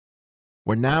action.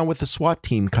 We're now with the SWAT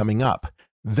team coming up,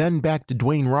 then back to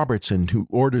Dwayne Robertson who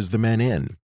orders the men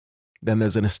in. Then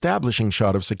there's an establishing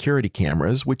shot of security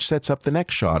cameras, which sets up the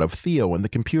next shot of Theo in the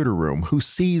computer room, who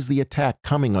sees the attack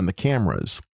coming on the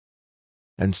cameras.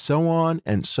 And so on,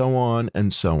 and so on,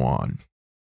 and so on.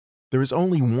 There is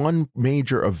only one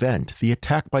major event, the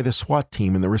attack by the SWAT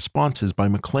team and the responses by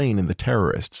McClane and the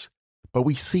terrorists. But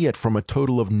we see it from a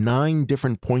total of 9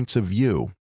 different points of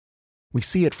view. We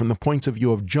see it from the points of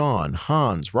view of John,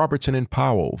 Hans, Robertson, and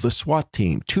Powell, the SWAT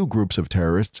team, 2 groups of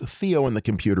terrorists, Theo in the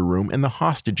computer room, and the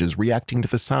hostages reacting to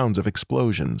the sounds of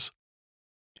explosions.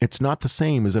 It's not the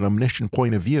same as an omniscient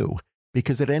point of view,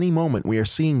 because at any moment we are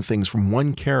seeing things from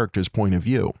one character's point of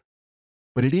view.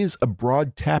 But it is a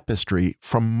broad tapestry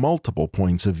from multiple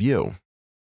points of view.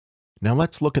 Now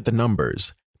let's look at the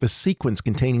numbers. The sequence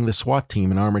containing the SWAT team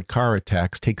and armored car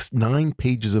attacks takes 9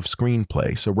 pages of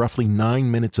screenplay, so roughly 9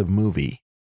 minutes of movie.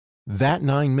 That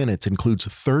 9 minutes includes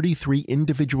 33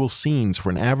 individual scenes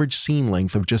for an average scene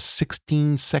length of just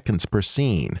 16 seconds per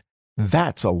scene.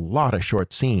 That's a lot of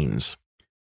short scenes.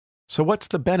 So what's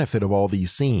the benefit of all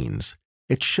these scenes?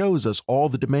 It shows us all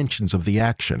the dimensions of the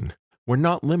action. We're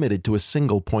not limited to a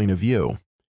single point of view.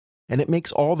 And it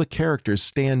makes all the characters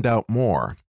stand out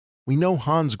more. We know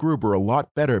Hans Gruber a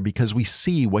lot better because we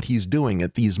see what he's doing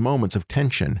at these moments of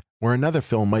tension, where another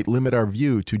film might limit our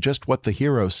view to just what the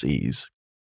hero sees.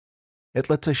 It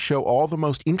lets us show all the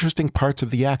most interesting parts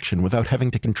of the action without having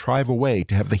to contrive a way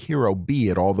to have the hero be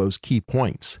at all those key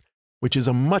points, which is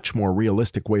a much more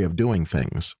realistic way of doing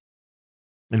things.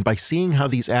 And by seeing how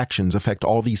these actions affect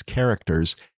all these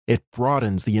characters, it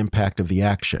broadens the impact of the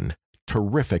action.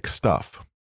 Terrific stuff.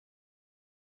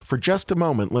 For just a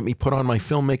moment, let me put on my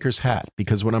filmmaker's hat,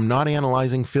 because when I'm not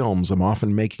analyzing films, I'm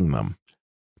often making them.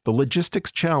 The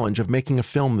logistics challenge of making a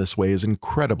film this way is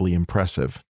incredibly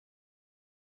impressive.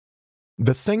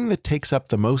 The thing that takes up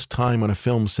the most time on a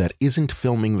film set isn't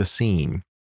filming the scene.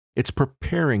 It's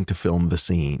preparing to film the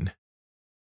scene.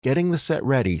 Getting the set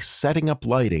ready, setting up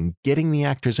lighting, getting the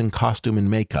actors in costume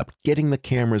and makeup, getting the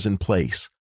cameras in place.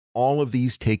 All of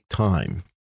these take time.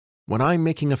 When I'm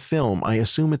making a film, I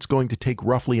assume it's going to take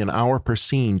roughly an hour per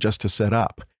scene just to set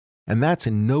up, and that's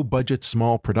in no-budget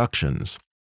small productions.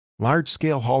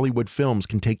 Large-scale Hollywood films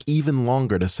can take even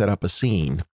longer to set up a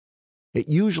scene. It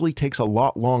usually takes a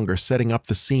lot longer setting up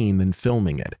the scene than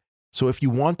filming it, so if you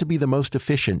want to be the most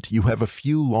efficient, you have a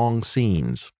few long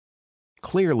scenes.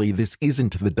 Clearly, this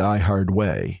isn't the Die Hard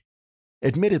way.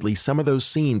 Admittedly, some of those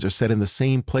scenes are set in the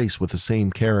same place with the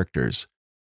same characters.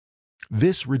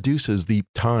 This reduces the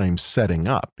time setting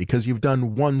up because you've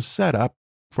done one setup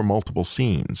for multiple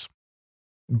scenes.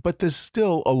 But there's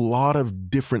still a lot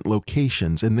of different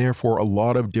locations and therefore a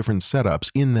lot of different setups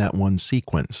in that one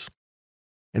sequence.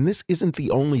 And this isn't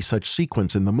the only such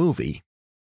sequence in the movie.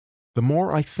 The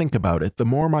more I think about it, the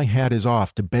more my hat is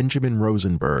off to Benjamin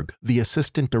Rosenberg, the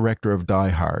assistant director of Die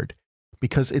Hard,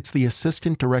 because it's the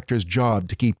assistant director's job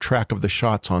to keep track of the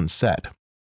shots on set.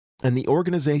 And the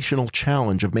organizational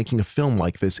challenge of making a film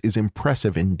like this is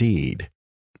impressive indeed.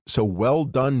 So well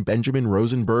done, Benjamin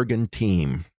Rosenberg and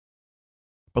team.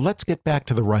 But let's get back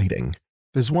to the writing.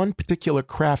 There's one particular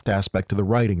craft aspect to the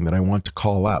writing that I want to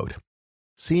call out.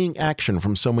 Seeing action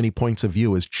from so many points of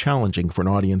view is challenging for an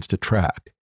audience to track.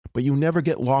 But you never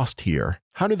get lost here.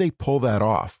 How do they pull that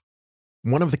off?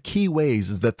 One of the key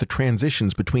ways is that the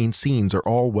transitions between scenes are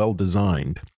all well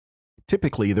designed.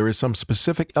 Typically, there is some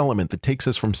specific element that takes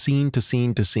us from scene to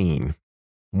scene to scene.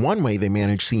 One way they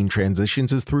manage scene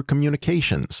transitions is through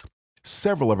communications.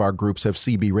 Several of our groups have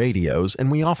CB radios, and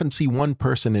we often see one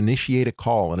person initiate a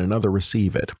call and another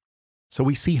receive it. So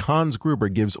we see Hans Gruber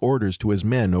gives orders to his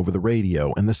men over the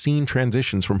radio, and the scene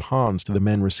transitions from Hans to the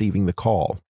men receiving the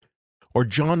call. Or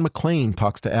John McClane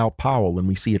talks to Al Powell and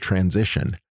we see a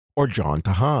transition. Or John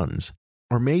to Hans.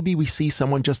 Or maybe we see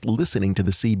someone just listening to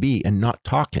the CB and not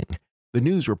talking. The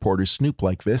news reporters snoop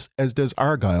like this, as does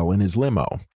Argyle in his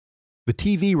limo. The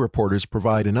TV reporters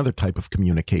provide another type of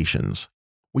communications.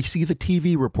 We see the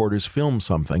TV reporters film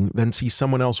something, then see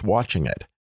someone else watching it.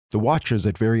 The watchers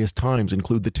at various times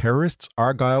include the terrorists,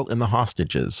 Argyle, and the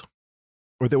hostages.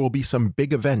 Or there will be some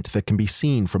big event that can be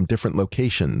seen from different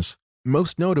locations.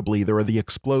 Most notably, there are the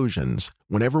explosions.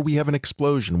 Whenever we have an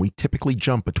explosion, we typically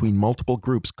jump between multiple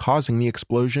groups causing the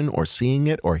explosion, or seeing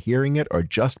it, or hearing it, or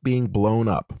just being blown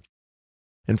up.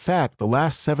 In fact, the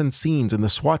last 7 scenes in the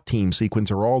SWAT team sequence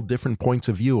are all different points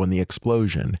of view on the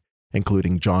explosion,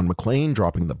 including John McClane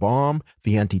dropping the bomb,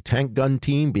 the anti-tank gun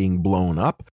team being blown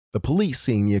up, the police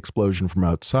seeing the explosion from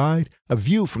outside, a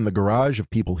view from the garage of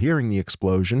people hearing the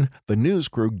explosion, the news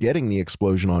crew getting the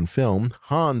explosion on film,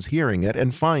 Hans hearing it,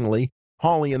 and finally,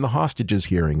 Holly and the hostages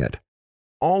hearing it.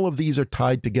 All of these are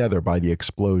tied together by the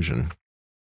explosion.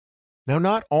 Now,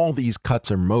 not all these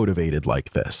cuts are motivated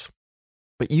like this,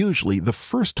 but usually the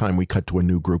first time we cut to a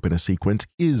new group in a sequence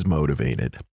is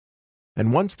motivated.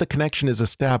 And once the connection is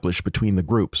established between the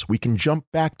groups, we can jump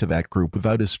back to that group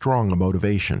without as strong a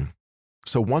motivation.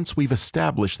 So once we've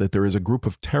established that there is a group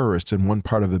of terrorists in one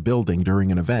part of the building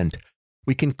during an event,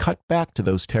 we can cut back to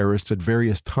those terrorists at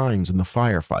various times in the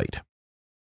firefight.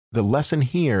 The lesson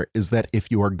here is that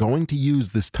if you are going to use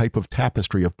this type of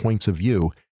tapestry of points of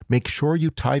view, make sure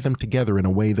you tie them together in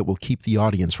a way that will keep the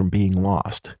audience from being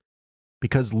lost.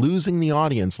 Because losing the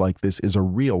audience like this is a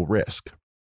real risk.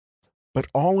 But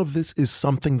all of this is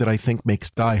something that I think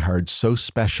makes Die Hard so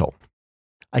special.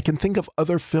 I can think of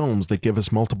other films that give us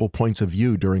multiple points of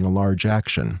view during a large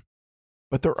action,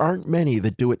 but there aren't many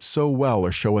that do it so well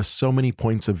or show us so many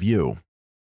points of view.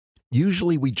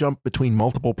 Usually we jump between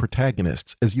multiple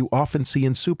protagonists, as you often see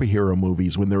in superhero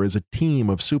movies when there is a team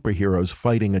of superheroes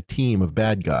fighting a team of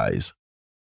bad guys.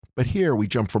 But here we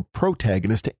jump from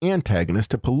protagonist to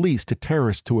antagonist to police to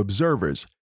terrorists to observers,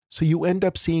 so you end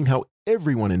up seeing how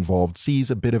everyone involved sees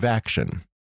a bit of action.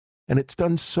 And it's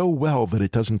done so well that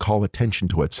it doesn't call attention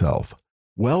to itself.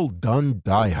 Well done,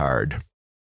 Die Hard.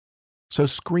 So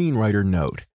screenwriter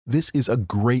note, this is a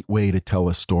great way to tell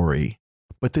a story,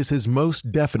 but this is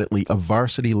most definitely a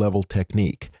varsity level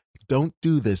technique. Don't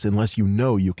do this unless you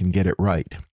know you can get it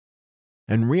right.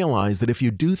 And realize that if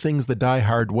you do things the Die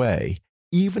Hard way,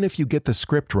 even if you get the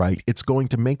script right, it's going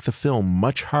to make the film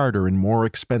much harder and more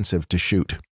expensive to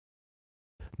shoot.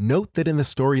 Note that in the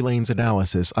Story Lanes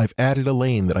analysis, I've added a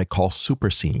lane that I call super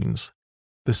scenes.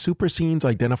 The super scenes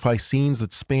identify scenes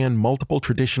that span multiple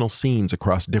traditional scenes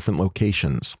across different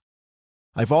locations.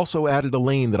 I've also added a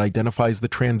lane that identifies the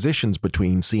transitions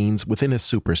between scenes within a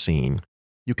super scene.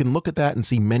 You can look at that and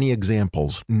see many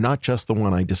examples, not just the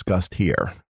one I discussed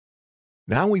here.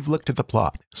 Now we've looked at the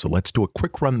plot, so let's do a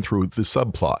quick run through the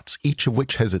subplots, each of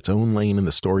which has its own lane in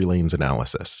the Story Lanes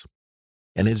analysis.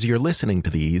 And as you're listening to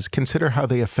these, consider how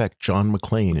they affect John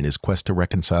McClane in his quest to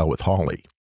reconcile with Holly.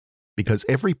 Because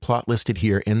every plot listed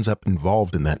here ends up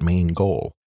involved in that main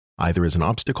goal, either as an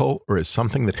obstacle or as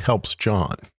something that helps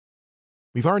John.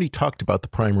 We've already talked about the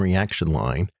primary action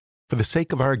line. For the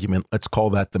sake of argument, let's call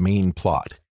that the main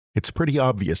plot. It's pretty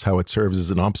obvious how it serves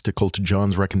as an obstacle to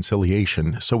John's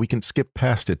reconciliation, so we can skip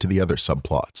past it to the other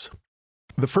subplots.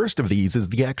 The first of these is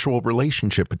the actual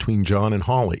relationship between John and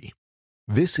Holly.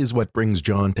 This is what brings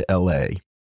John to LA.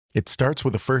 It starts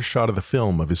with the first shot of the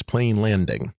film of his plane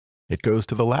landing. It goes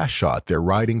to the last shot, they're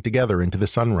riding together into the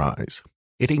sunrise.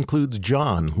 It includes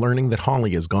John learning that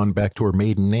Holly has gone back to her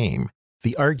maiden name,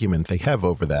 the argument they have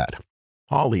over that.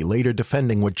 Holly later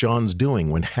defending what John's doing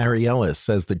when Harry Ellis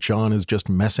says that John is just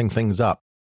messing things up.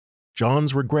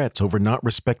 John's regrets over not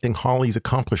respecting Holly's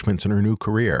accomplishments in her new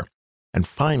career. And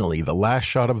finally, the last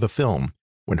shot of the film,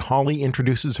 when Holly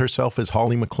introduces herself as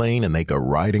Holly McClane and they go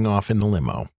riding off in the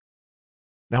limo.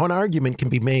 Now, an argument can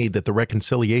be made that the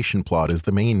reconciliation plot is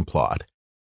the main plot.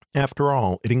 After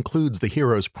all, it includes the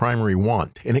hero's primary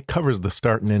want, and it covers the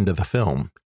start and end of the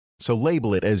film. So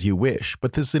label it as you wish,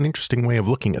 but this is an interesting way of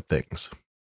looking at things.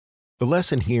 The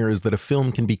lesson here is that a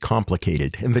film can be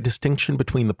complicated, and the distinction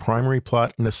between the primary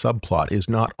plot and the subplot is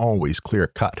not always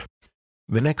clear-cut.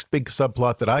 The next big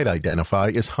subplot that I'd identify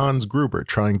is Hans Gruber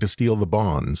trying to steal the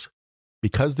bonds.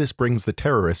 Because this brings the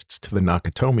terrorists to the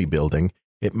Nakatomi building,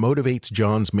 it motivates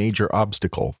John's major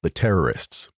obstacle, the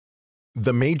terrorists.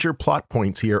 The major plot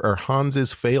points here are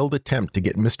Hans's failed attempt to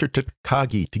get Mr.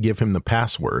 Takagi to give him the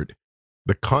password,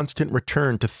 the constant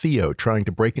return to Theo trying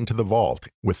to break into the vault,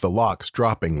 with the locks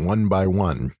dropping one by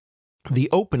one, the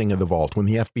opening of the vault when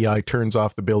the FBI turns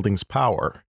off the building's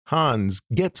power. Hans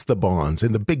gets the bonds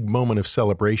in the big moment of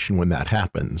celebration when that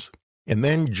happens, and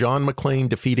then John McClane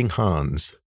defeating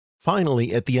Hans.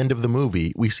 Finally, at the end of the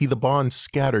movie, we see the bonds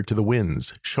scattered to the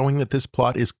winds, showing that this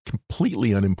plot is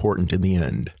completely unimportant in the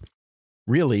end.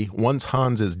 Really, once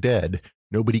Hans is dead,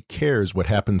 nobody cares what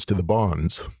happens to the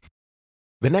bonds.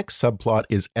 The next subplot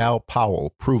is Al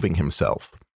Powell proving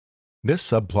himself. This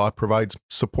subplot provides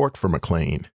support for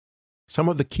McClane. Some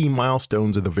of the key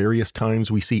milestones are the various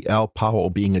times we see Al Powell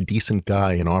being a decent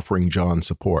guy and offering John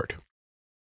support.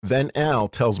 Then Al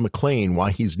tells McClane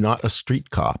why he's not a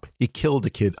street cop. He killed a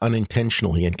kid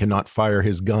unintentionally and cannot fire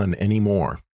his gun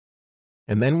anymore.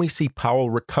 And then we see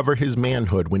Powell recover his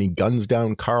manhood when he guns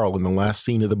down Carl in the last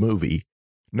scene of the movie.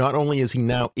 Not only is he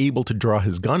now able to draw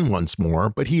his gun once more,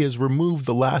 but he has removed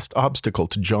the last obstacle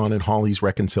to John and Holly's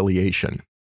reconciliation.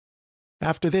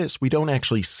 After this, we don't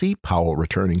actually see Powell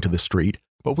returning to the street,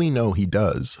 but we know he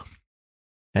does.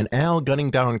 And Al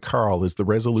gunning down Carl is the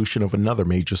resolution of another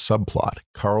major subplot,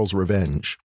 Carl's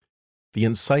revenge. The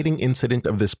inciting incident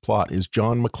of this plot is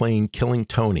John McClane killing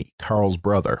Tony, Carl's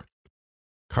brother.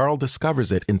 Carl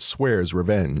discovers it and swears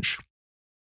revenge.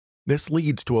 This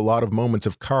leads to a lot of moments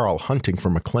of Carl hunting for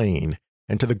McClane,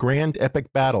 and to the grand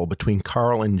epic battle between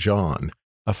Carl and John,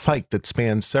 a fight that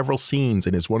spans several scenes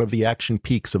and is one of the action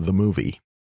peaks of the movie.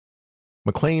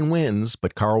 McClane wins,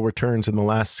 but Carl returns in the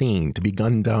last scene to be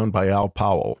gunned down by Al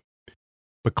Powell.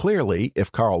 But clearly,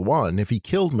 if Carl won, if he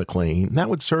killed McClane, that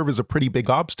would serve as a pretty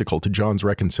big obstacle to John's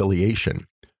reconciliation.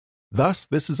 Thus,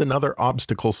 this is another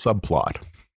obstacle subplot.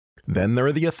 Then there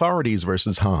are the authorities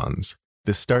versus Hans.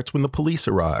 This starts when the police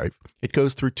arrive. It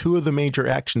goes through two of the major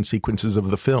action sequences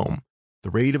of the film, the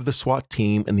raid of the SWAT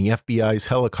team and the FBI's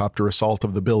helicopter assault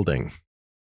of the building.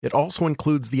 It also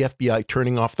includes the FBI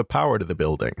turning off the power to the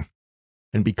building.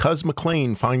 And because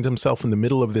McClane finds himself in the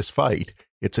middle of this fight,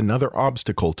 it's another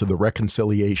obstacle to the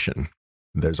reconciliation.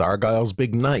 There's Argyle's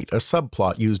big night, a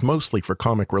subplot used mostly for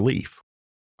comic relief.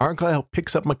 Argyle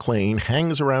picks up McClane,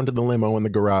 hangs around in the limo in the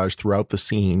garage throughout the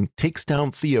scene, takes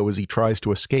down Theo as he tries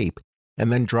to escape,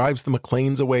 and then drives the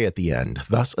McClanes away at the end,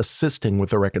 thus assisting with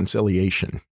the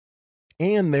reconciliation.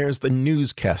 And there's the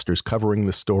newscasters covering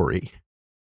the story.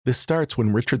 This starts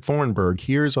when Richard Thornburg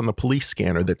hears on the police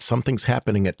scanner that something's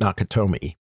happening at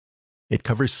Nakatomi. It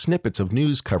covers snippets of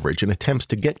news coverage and attempts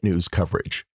to get news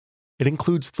coverage. It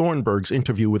includes Thornburg's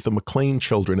interview with the McClane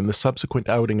children and the subsequent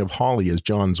outing of Holly as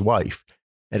John's wife,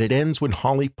 and it ends when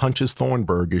Holly punches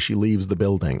Thornburg as she leaves the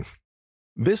building.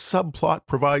 This subplot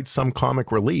provides some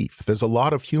comic relief. There's a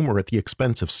lot of humor at the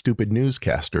expense of stupid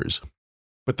newscasters.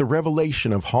 But the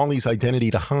revelation of Holly's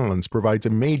identity to Hans provides a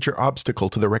major obstacle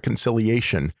to the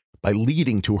reconciliation by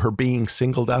leading to her being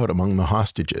singled out among the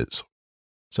hostages.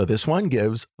 So this one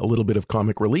gives a little bit of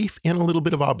comic relief and a little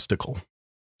bit of obstacle.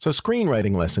 So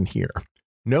screenwriting lesson here.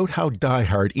 Note how Die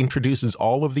Hard introduces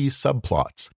all of these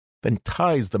subplots, then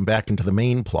ties them back into the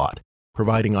main plot,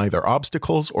 providing either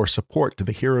obstacles or support to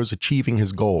the hero's achieving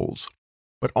his goals.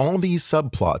 But all these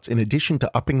subplots, in addition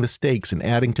to upping the stakes and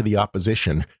adding to the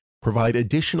opposition, provide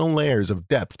additional layers of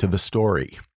depth to the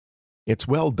story. It's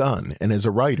well done, and as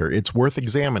a writer, it's worth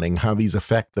examining how these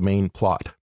affect the main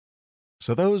plot.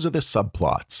 So those are the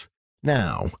subplots.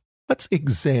 Now, let's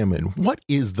examine what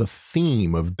is the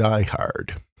theme of Die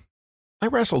Hard. I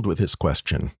wrestled with this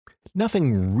question.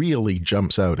 Nothing really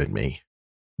jumps out at me.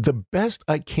 The best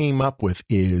I came up with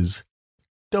is,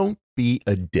 don't be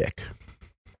a dick.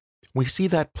 We see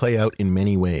that play out in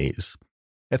many ways.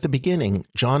 At the beginning,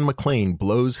 John McClane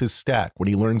blows his stack when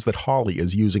he learns that Holly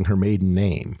is using her maiden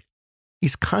name.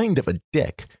 He's kind of a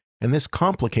dick, and this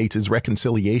complicates his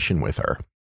reconciliation with her.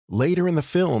 Later in the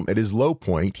film, at his low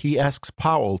point, he asks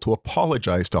Powell to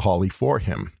apologize to Holly for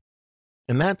him.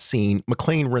 In that scene,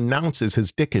 McClane renounces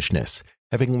his dickishness,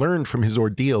 having learned from his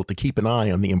ordeal to keep an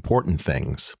eye on the important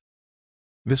things.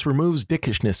 This removes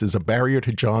dickishness as a barrier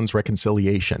to John's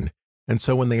reconciliation, and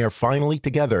so when they are finally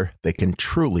together, they can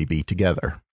truly be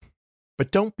together.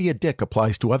 But don't be a dick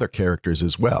applies to other characters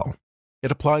as well.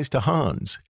 It applies to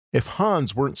Hans. If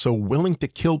Hans weren't so willing to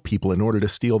kill people in order to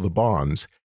steal the bonds,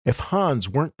 if Hans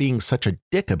weren't being such a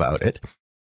dick about it,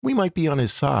 we might be on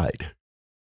his side.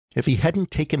 If he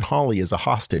hadn't taken Holly as a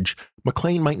hostage,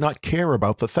 McClane might not care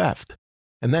about the theft,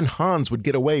 and then Hans would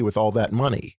get away with all that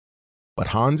money. But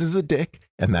Hans is a dick,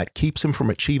 and that keeps him from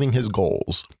achieving his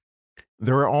goals.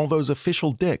 There are all those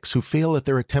official dicks who fail at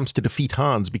their attempts to defeat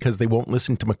Hans because they won't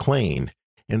listen to McClane.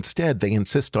 Instead, they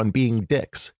insist on being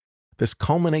dicks. This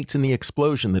culminates in the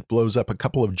explosion that blows up a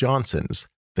couple of Johnsons.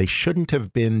 They shouldn't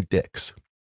have been dicks.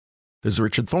 There's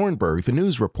Richard Thornburg, the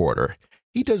news reporter.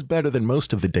 He does better than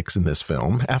most of the dicks in this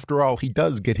film. After all, he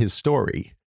does get his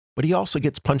story. But he also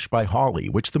gets punched by Holly,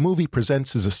 which the movie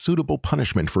presents as a suitable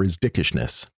punishment for his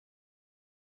dickishness.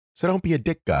 So don't be a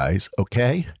dick, guys,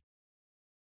 okay?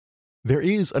 There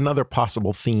is another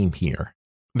possible theme here.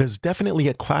 There's definitely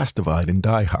a class divide in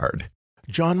Die Hard.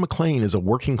 John McClane is a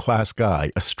working-class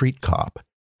guy, a street cop.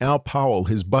 Al Powell,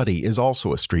 his buddy, is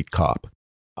also a street cop.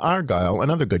 Argyle,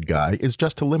 another good guy, is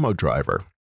just a limo driver.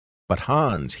 But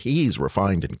Hans, he's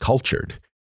refined and cultured.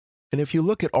 And if you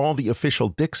look at all the official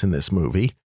dicks in this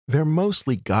movie, they're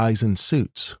mostly guys in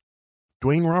suits.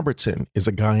 Dwayne Robertson is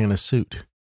a guy in a suit.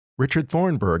 Richard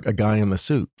Thornburg, a guy in the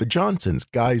suit. The Johnsons,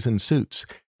 guys in suits.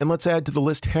 And let's add to the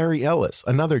list Harry Ellis,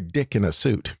 another dick in a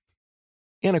suit.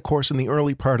 And of course, in the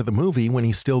early part of the movie, when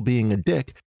he's still being a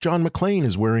dick, John McClane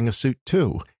is wearing a suit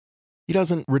too. He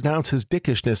doesn't renounce his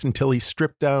dickishness until he's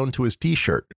stripped down to his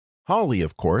t-shirt. Holly,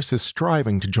 of course, is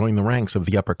striving to join the ranks of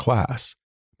the upper class.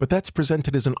 But that's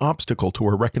presented as an obstacle to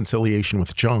her reconciliation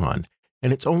with John,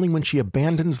 and it's only when she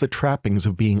abandons the trappings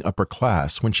of being upper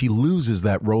class, when she loses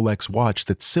that Rolex watch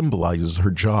that symbolizes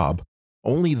her job,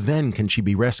 only then can she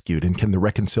be rescued and can the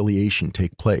reconciliation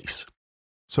take place.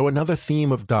 So another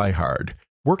theme of Die Hard: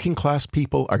 working class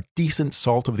people are decent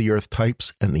salt-of-the-earth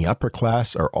types, and the upper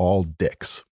class are all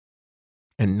dicks.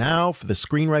 And now, for the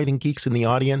screenwriting geeks in the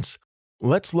audience,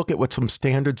 let's look at what some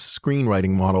standard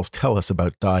screenwriting models tell us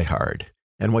about Die Hard,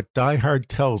 and what Die Hard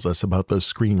tells us about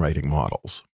those screenwriting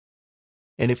models.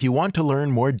 And if you want to learn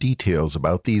more details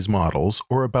about these models,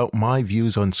 or about my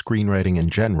views on screenwriting in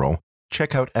general,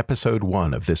 check out episode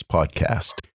 1 of this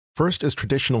podcast. First is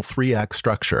traditional 3-act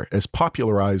structure, as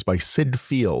popularized by Sid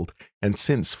Field and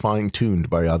since fine-tuned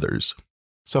by others.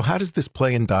 So how does this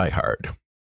play in Die Hard?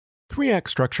 3-act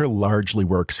structure largely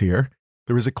works here.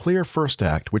 There is a clear first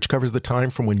act, which covers the time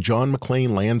from when John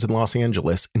McClane lands in Los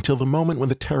Angeles until the moment when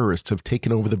the terrorists have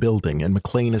taken over the building and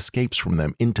McClane escapes from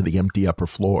them into the empty upper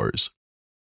floors.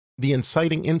 The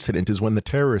inciting incident is when the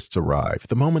terrorists arrive,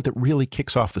 the moment that really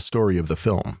kicks off the story of the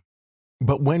film.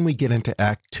 But when we get into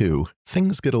Act 2,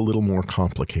 things get a little more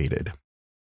complicated.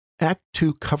 Act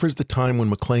 2 covers the time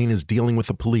when McClane is dealing with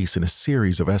the police in a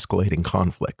series of escalating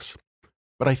conflicts.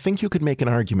 But I think you could make an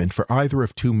argument for either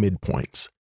of two midpoints.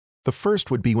 The first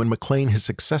would be when McClane has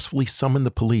successfully summoned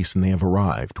the police and they have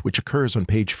arrived, which occurs on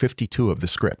page 52 of the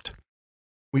script.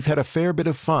 We've had a fair bit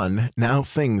of fun, now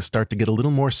things start to get a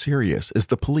little more serious as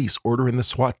the police order in the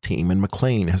SWAT team and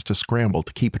McClane has to scramble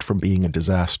to keep it from being a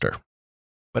disaster.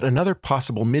 But another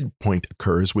possible midpoint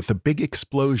occurs with the big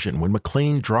explosion when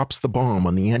McClane drops the bomb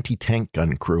on the anti-tank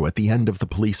gun crew at the end of the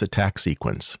police attack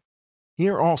sequence.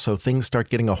 Here also things start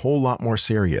getting a whole lot more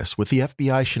serious, with the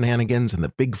FBI shenanigans and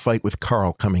the big fight with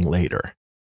Carl coming later.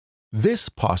 This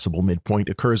possible midpoint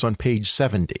occurs on page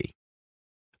 70.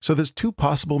 So there's two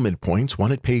possible midpoints,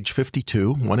 one at page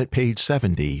 52, one at page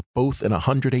 70, both in a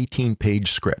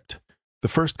 118-page script. The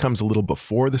first comes a little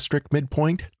before the strict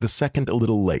midpoint, the second a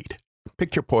little late.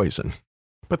 Pick your poison.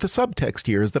 But the subtext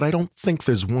here is that I don't think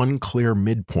there's one clear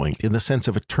midpoint in the sense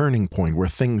of a turning point where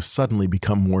things suddenly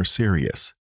become more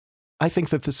serious. I think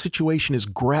that the situation is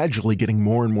gradually getting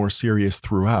more and more serious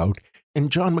throughout,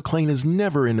 and John McClane is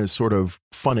never in a sort of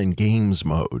fun and games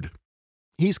mode.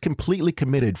 He's completely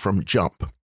committed from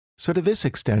jump. So to this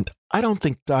extent, I don't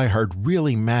think Die Hard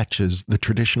really matches the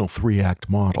traditional 3-act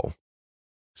model.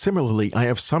 Similarly, I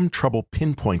have some trouble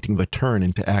pinpointing the turn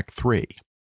into Act 3.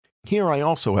 Here I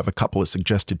also have a couple of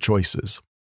suggested choices.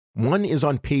 One is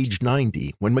on page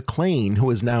 90, when McClane,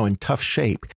 who is now in tough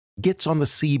shape, gets on the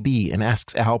CB and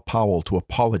asks Al Powell to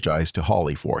apologize to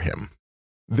Holly for him.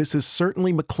 This is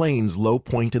certainly McClane's low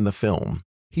point in the film.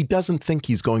 He doesn't think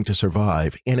he's going to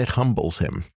survive, and it humbles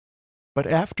him. But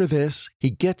after this, he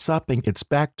gets up and gets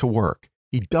back to work.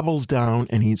 He doubles down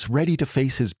and he's ready to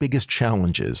face his biggest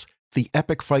challenges, the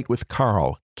epic fight with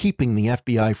Carl, keeping the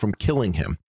FBI from killing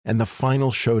him, and the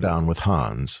final showdown with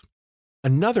Hans.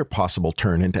 Another possible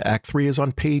turn into Act 3 is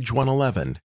on page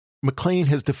 111. McClane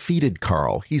has defeated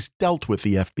Carl. He's dealt with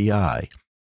the FBI.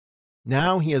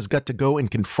 Now he has got to go and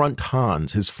confront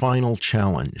Hans, his final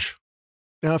challenge.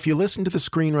 Now, if you listen to the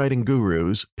screenwriting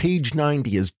gurus, page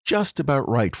 90 is just about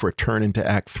right for a turn into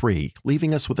Act 3,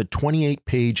 leaving us with a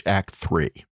 28-page Act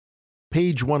 3.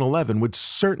 Page 111 would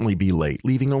certainly be late,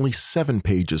 leaving only 7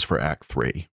 pages for Act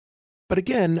 3. But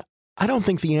again, I don't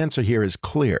think the answer here is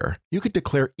clear. You could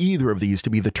declare either of these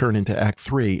to be the turn into Act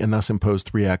 3 and thus impose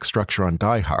 3-act structure on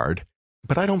Die Hard,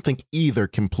 but I don't think either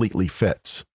completely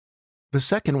fits. The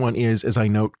second one is, as I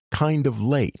note, kind of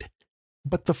late.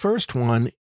 But the first one,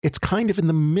 it's kind of in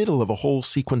the middle of a whole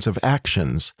sequence of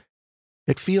actions.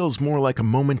 It feels more like a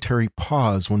momentary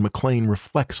pause when McClane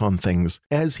reflects on things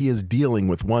as he is dealing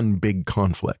with one big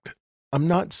conflict. I'm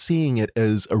not seeing it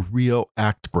as a real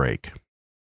act break.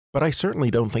 But I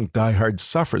certainly don't think Die Hard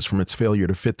suffers from its failure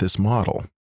to fit this model.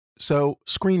 So,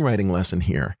 screenwriting lesson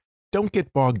here. Don't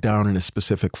get bogged down in a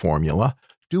specific formula.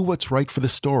 Do what's right for the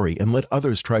story and let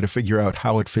others try to figure out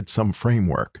how it fits some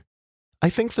framework. I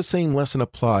think the same lesson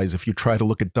applies if you try to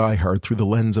look at Die Hard through the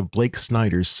lens of Blake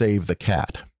Snyder's Save the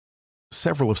Cat.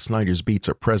 Several of Snyder's beats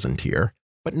are present here,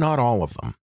 but not all of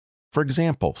them. For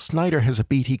example, Snyder has a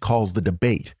beat he calls the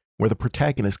debate, where the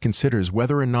protagonist considers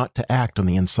whether or not to act on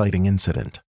the inciting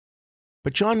incident.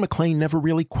 But John McClane never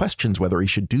really questions whether he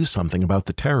should do something about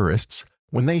the terrorists.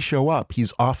 When they show up,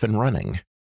 he's off and running.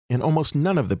 And almost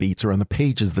none of the beats are on the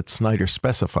pages that Snyder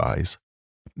specifies.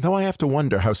 Though I have to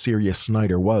wonder how serious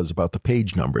Snyder was about the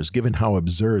page numbers, given how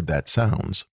absurd that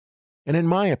sounds. And in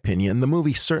my opinion, the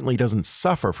movie certainly doesn't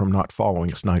suffer from not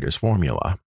following Snyder's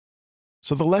formula.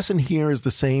 So the lesson here is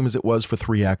the same as it was for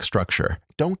 3-act structure.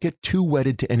 Don't get too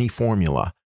wedded to any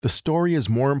formula. The story is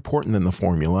more important than the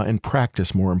formula, and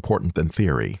practice more important than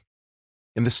theory.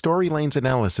 In the Story Lanes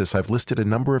analysis, I've listed a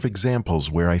number of examples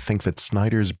where I think that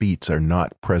Snyder's beats are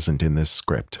not present in this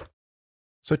script.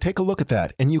 So take a look at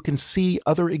that, and you can see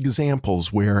other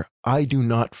examples where I do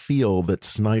not feel that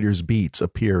Snyder's beats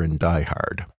appear in Die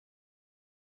Hard.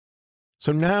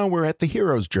 So now we're at the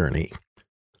hero's journey.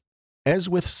 As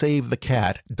with Save the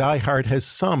Cat, Die Hard has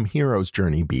some hero's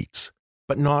journey beats,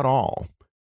 but not all.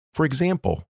 For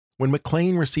example, when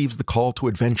McClane receives the call to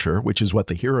adventure, which is what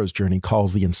the hero's journey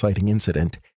calls the inciting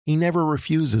incident, he never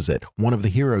refuses it, one of the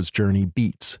hero's journey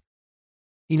beats.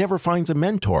 He never finds a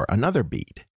mentor, another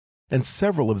beat, and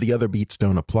several of the other beats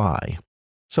don't apply.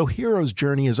 So hero's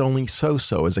journey is only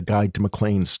so-so as a guide to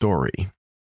McClane's story.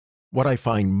 What I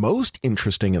find most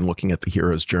interesting in looking at the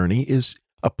hero's journey is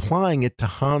applying it to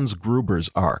Hans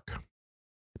Gruber's arc.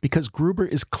 Because Gruber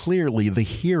is clearly the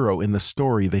hero in the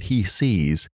story that he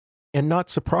sees, and not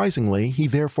surprisingly, he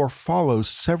therefore follows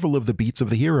several of the beats of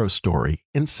the hero's story,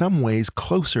 in some ways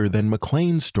closer than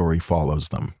McClane's story follows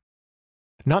them.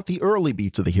 Not the early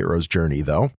beats of the hero's journey,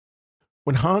 though.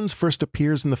 When Hans first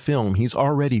appears in the film, he's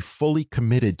already fully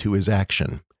committed to his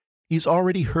action. He's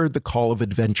already heard the call of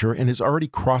adventure and is already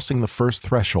crossing the first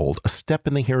threshold, a step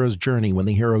in the hero's journey when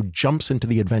the hero jumps into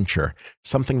the adventure,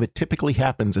 something that typically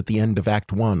happens at the end of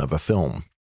Act 1 of a film.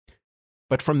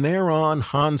 But from there on,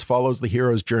 Hans follows the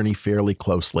hero's journey fairly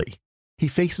closely. He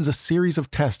faces a series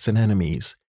of tests and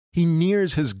enemies. He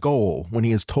nears his goal when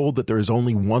he is told that there is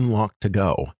only one lock to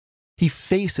go. He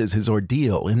faces his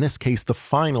ordeal, in this case the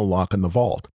final lock in the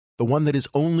vault, the one that is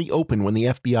only open when the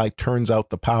FBI turns out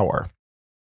the power.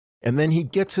 And then he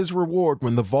gets his reward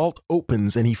when the vault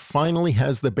opens and he finally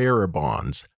has the bearer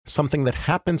bonds, something that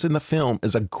happens in the film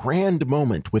as a grand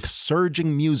moment with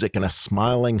surging music and a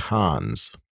smiling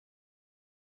Hans.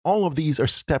 All of these are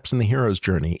steps in the hero's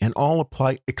journey and all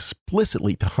apply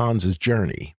explicitly to Hans's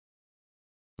journey.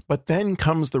 But then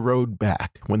comes the road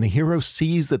back, when the hero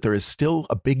sees that there is still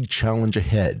a big challenge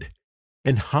ahead.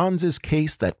 In Hans's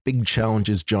case, that big challenge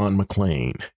is John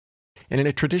McClane. And in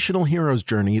a traditional hero's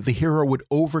journey, the hero would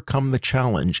overcome the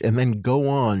challenge and then go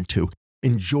on to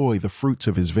enjoy the fruits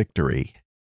of his victory.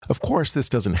 Of course, this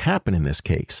doesn't happen in this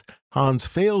case. Hans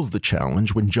fails the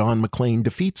challenge when John McClane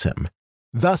defeats him.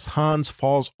 Thus, Hans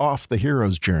falls off the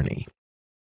hero's journey.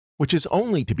 Which is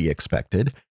only to be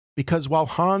expected, because while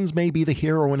Hans may be the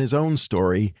hero in his own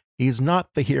story, he is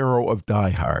not the hero of Die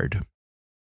Hard.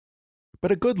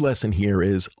 But a good lesson here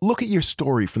is, look at your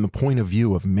story from the point of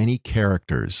view of many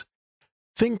characters.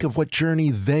 Think of what journey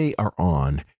they are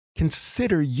on.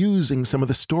 Consider using some of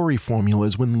the story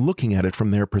formulas when looking at it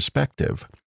from their perspective.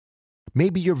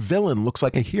 Maybe your villain looks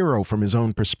like a hero from his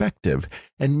own perspective,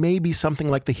 and maybe something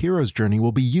like the hero's journey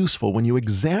will be useful when you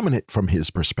examine it from his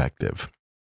perspective.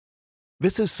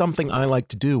 This is something I like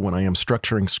to do when I am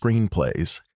structuring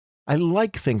screenplays. I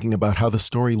like thinking about how the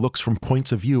story looks from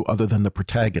points of view other than the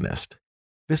protagonist.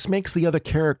 This makes the other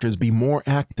characters be more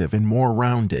active and more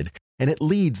rounded, and it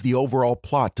leads the overall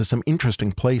plot to some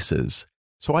interesting places.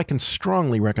 So I can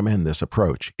strongly recommend this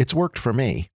approach. It's worked for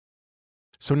me.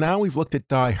 So now we've looked at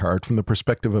Die Hard from the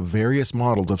perspective of various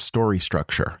models of story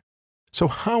structure. So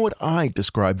how would I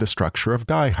describe the structure of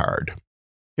Die Hard?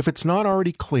 If it's not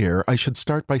already clear, I should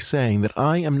start by saying that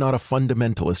I am not a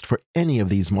fundamentalist for any of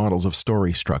these models of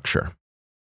story structure.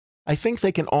 I think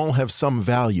they can all have some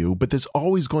value, but there's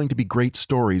always going to be great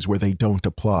stories where they don't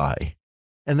apply.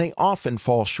 And they often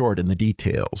fall short in the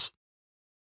details.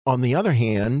 On the other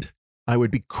hand, I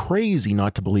would be crazy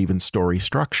not to believe in story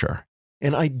structure.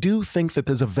 And I do think that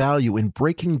there's a value in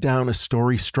breaking down a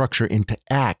story structure into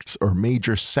acts or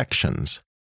major sections.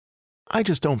 I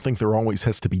just don't think there always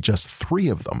has to be just 3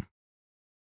 of them.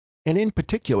 And in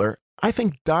particular, I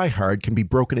think Die Hard can be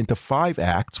broken into 5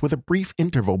 acts with a brief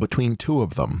interval between 2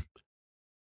 of them.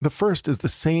 The first is the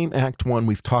same Act 1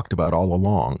 we've talked about all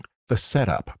along, the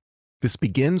setup. This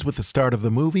begins with the start of the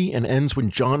movie and ends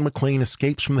when John McClane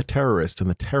escapes from the terrorists and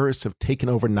the terrorists have taken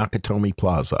over Nakatomi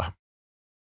Plaza.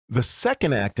 The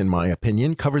second act, in my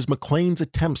opinion, covers McClane's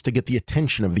attempts to get the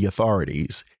attention of the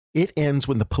authorities. It ends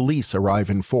when the police arrive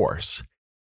in force.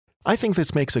 I think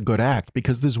this makes a good act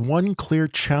because there's one clear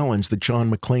challenge that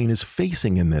John McClane is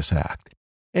facing in this act,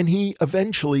 and he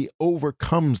eventually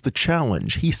overcomes the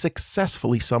challenge. He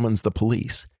successfully summons the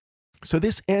police. So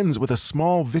this ends with a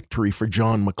small victory for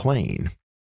John McClane.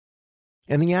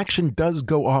 And the action does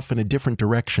go off in a different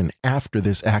direction after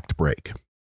this act break.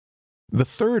 The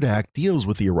third act deals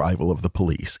with the arrival of the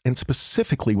police, and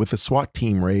specifically with the SWAT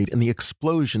team raid and the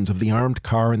explosions of the armed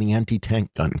car and the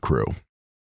anti-tank gun crew.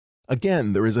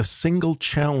 Again, there is a single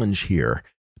challenge here.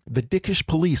 The dickish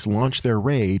police launch their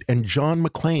raid, and John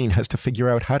McClane has to figure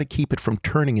out how to keep it from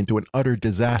turning into an utter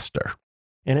disaster.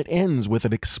 And it ends with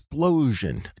an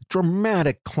explosion,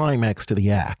 dramatic climax to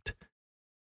the act.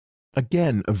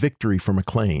 Again, a victory for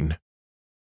McClane.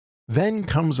 Then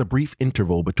comes a brief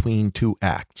interval between two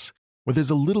acts, where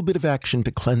there's a little bit of action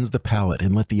to cleanse the palate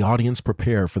and let the audience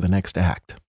prepare for the next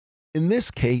act. In this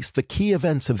case, the key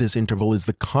events of this interval is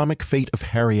the comic fate of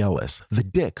Harry Ellis, the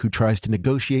dick who tries to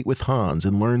negotiate with Hans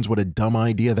and learns what a dumb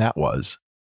idea that was.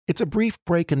 It's a brief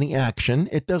break in the action.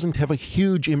 It doesn't have a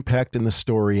huge impact in the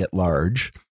story at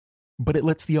large, but it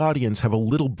lets the audience have a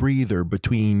little breather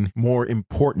between more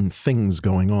important things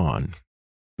going on.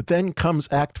 But then comes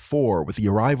Act 4 with the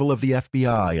arrival of the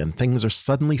FBI and things are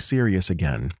suddenly serious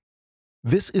again.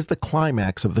 This is the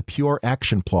climax of the pure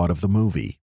action plot of the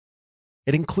movie.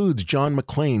 It includes John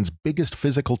McClane's biggest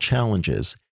physical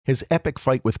challenges, his epic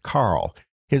fight with Carl,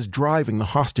 his driving the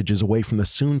hostages away from the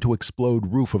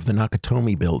soon-to-explode roof of the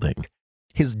Nakatomi building,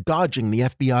 his dodging the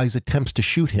FBI's attempts to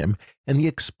shoot him, and the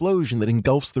explosion that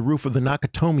engulfs the roof of the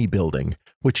Nakatomi building,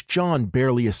 which John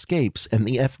barely escapes and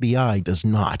the FBI does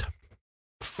not.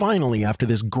 Finally, after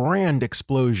this grand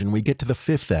explosion, we get to the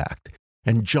fifth act,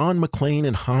 and John McClane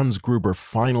and Hans Gruber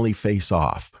finally face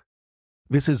off.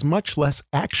 This is much less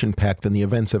action-packed than the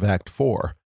events of Act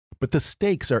 4, but the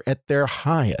stakes are at their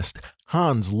highest.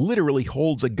 Hans literally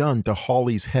holds a gun to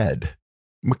Holly's head.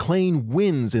 McClane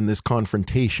wins in this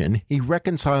confrontation, he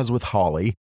reconciles with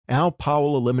Holly, Al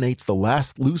Powell eliminates the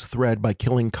last loose thread by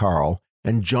killing Carl,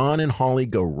 and John and Holly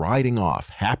go riding off,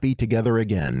 happy together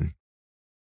again.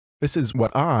 This is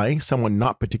what I, someone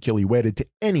not particularly wedded to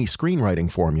any screenwriting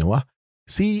formula,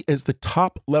 see as the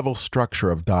top-level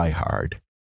structure of Die Hard.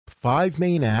 5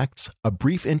 main acts, a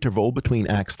brief interval between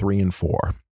Acts 3 and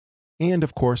 4. And,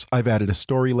 of course, I've added a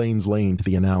Story Lanes lane to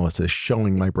the analysis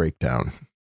showing my breakdown.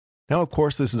 Now, of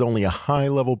course, this is only a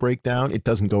high-level breakdown. It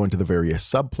doesn't go into the various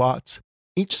subplots.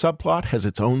 Each subplot has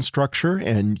its own structure,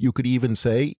 and you could even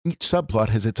say each subplot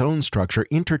has its own structure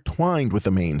intertwined with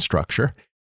the main structure.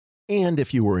 And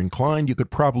if you were inclined, you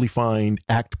could probably find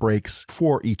act breaks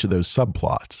for each of those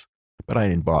subplots. But I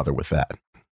didn't bother with that.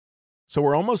 So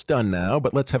we're almost done now,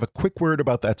 but let's have a quick word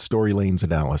about that Story Lanes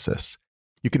analysis.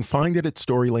 You can find it at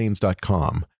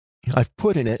storylanes.com. I've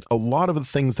put in it a lot of the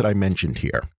things that I mentioned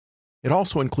here. It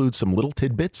also includes some little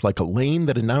tidbits like a lane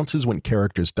that announces when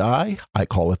characters die. I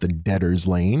call it the debtor's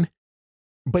lane.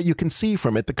 But you can see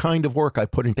from it the kind of work I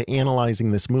put into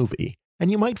analyzing this movie. And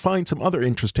you might find some other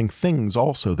interesting things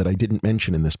also that I didn't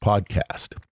mention in this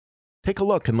podcast. Take a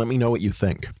look and let me know what you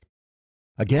think.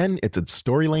 Again, it's at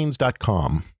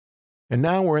storylanes.com. And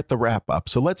now we're at the wrap-up,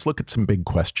 so let's look at some big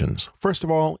questions. First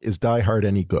of all, is Die Hard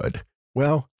any good?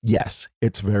 Well, yes,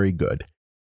 it's very good.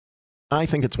 I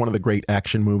think it's one of the great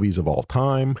action movies of all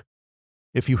time.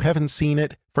 If you haven't seen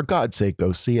it, for God's sake,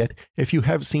 go see it. If you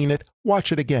have seen it,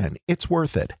 watch it again. It's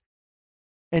worth it.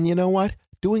 And you know what?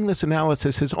 Doing this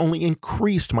analysis has only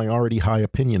increased my already high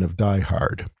opinion of Die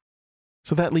Hard.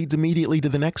 So that leads immediately to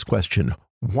the next question.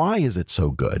 Why is it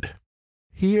so good?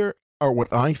 Here are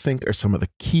what I think are some of the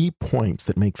key points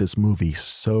that make this movie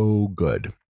so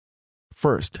good.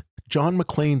 First, John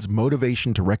McClane's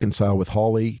motivation to reconcile with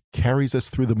Holly carries us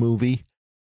through the movie.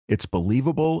 It's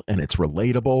believable and it's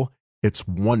relatable. It's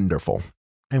wonderful.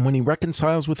 And when he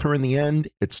reconciles with her in the end,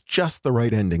 it's just the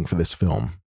right ending for this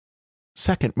film.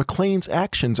 Second, McClane's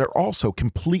actions are also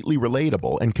completely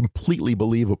relatable and completely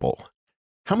believable.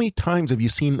 How many times have you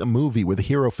seen a movie where the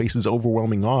hero faces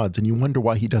overwhelming odds and you wonder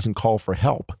why he doesn't call for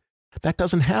help? That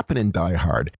doesn't happen in Die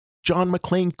Hard. John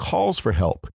McClane calls for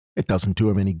help. It doesn't do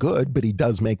him any good, but he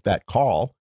does make that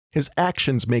call. His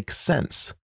actions make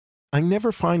sense. I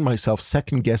never find myself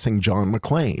second-guessing John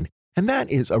McClane, and that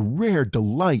is a rare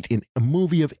delight in a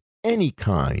movie of any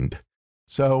kind.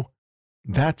 So,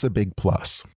 that's a big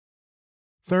plus.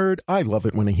 Third, I love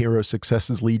it when a hero's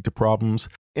successes lead to problems.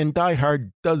 And Die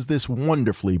Hard does this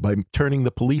wonderfully by turning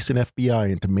the police and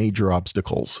FBI into major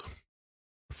obstacles.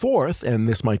 Fourth, and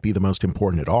this might be the most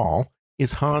important at all,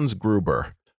 is Hans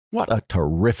Gruber. What a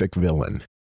terrific villain.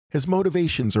 His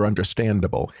motivations are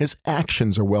understandable. His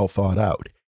actions are well thought out.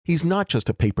 He's not just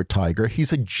a paper tiger,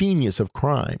 he's a genius of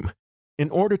crime. In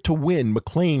order to win,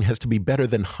 McClane has to be better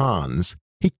than Hans.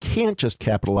 He can't just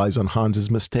capitalize on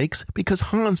Hans's mistakes because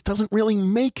Hans doesn't really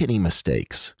make any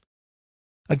mistakes.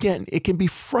 Again, it can be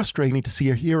frustrating to see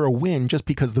a hero win just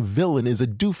because the villain is a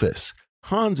doofus.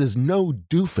 Hans is no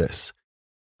doofus.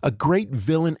 A great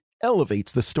villain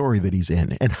elevates the story that he's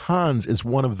in, and Hans is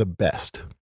one of the best.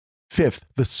 Fifth,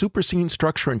 the super scene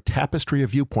structure and tapestry of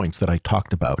viewpoints that I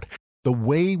talked about. The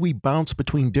way we bounce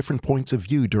between different points of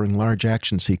view during large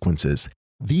action sequences.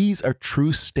 These are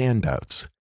true standouts,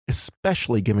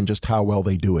 especially given just how well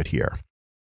they do it here.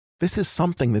 This is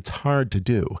something that's hard to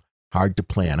do, hard to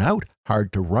plan out,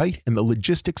 hard to write, and the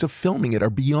logistics of filming it are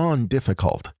beyond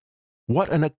difficult. What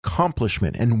an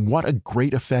accomplishment, and what a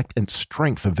great effect and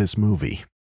strength of this movie.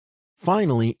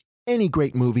 Finally, any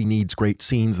great movie needs great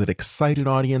scenes that excite an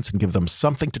audience and give them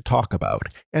something to talk about,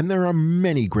 and there are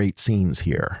many great scenes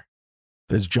here.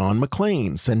 There's John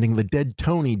McClane sending the dead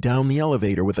Tony down the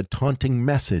elevator with a taunting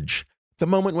message. The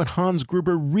moment when Hans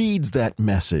Gruber reads that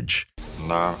message.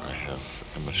 Now I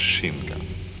have a machine gun.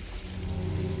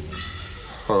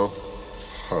 Ho,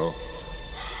 ho,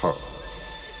 ho.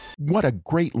 What a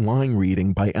great line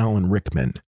reading by Alan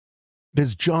Rickman.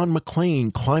 There's John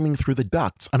McClane climbing through the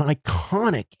ducts, an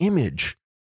iconic image.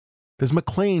 There's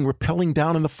McClane rappelling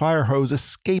down in the fire hose,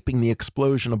 escaping the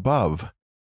explosion above.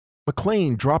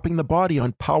 McClane dropping the body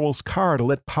on Powell's car to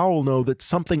let Powell know that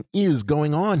something is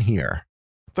going on here.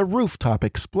 The rooftop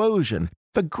explosion,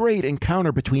 the great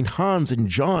encounter between Hans and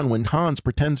John when Hans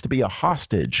pretends to be a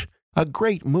hostage. A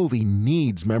great movie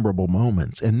needs memorable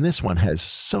moments, and this one has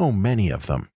so many of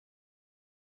them.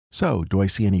 So, do I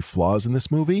see any flaws in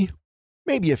this movie?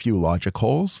 Maybe a few logic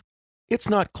holes. It's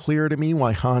not clear to me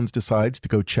why Hans decides to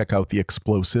go check out the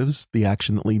explosives, the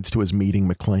action that leads to his meeting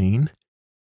McClane.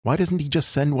 Why doesn't he just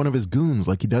send one of his goons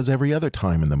like he does every other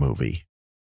time in the movie?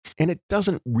 And it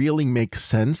doesn't really make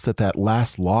sense that that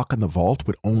last lock on the vault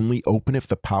would only open if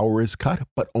the power is cut,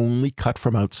 but only cut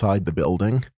from outside the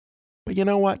building. But you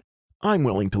know what? I'm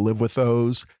willing to live with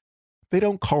those. They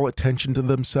don't call attention to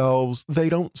themselves. They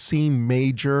don't seem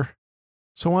major.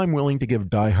 So I'm willing to give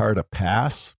Die Hard a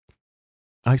pass.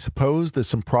 I suppose there's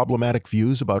some problematic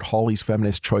views about Hawley's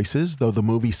feminist choices, though the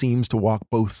movie seems to walk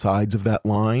both sides of that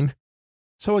line.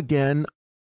 So again,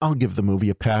 I'll give the movie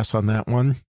a pass on that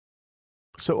one.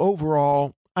 So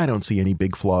overall, I don't see any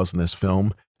big flaws in this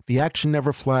film. The action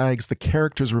never flags, the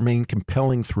characters remain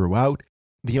compelling throughout,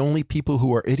 the only people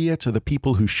who are idiots are the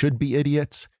people who should be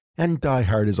idiots, and Die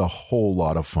Hard is a whole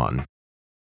lot of fun.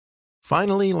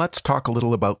 Finally, let's talk a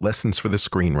little about lessons for the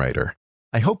screenwriter.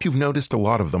 I hope you've noticed a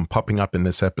lot of them popping up in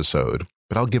this episode,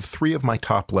 but I'll give 3 of my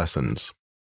top lessons.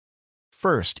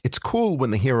 First, it's cool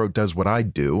when the hero does what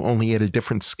I'd do, only at a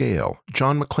different scale.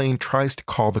 John McClane tries to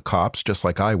call the cops just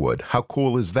like I would. How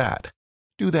cool is that?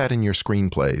 Do that in your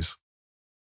screenplays.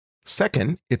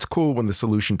 Second, it's cool when the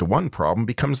solution to one problem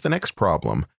becomes the next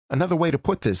problem. Another way to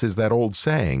put this is that old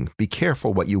saying, be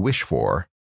careful what you wish for.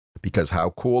 Because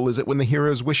how cool is it when the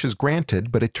hero's wish is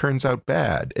granted, but it turns out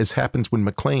bad, as happens when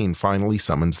McClane finally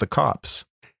summons the cops.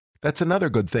 That's another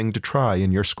good thing to try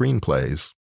in your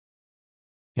screenplays.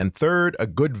 And third, a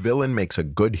good villain makes a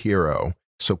good hero.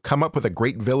 So come up with a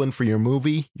great villain for your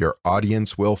movie, your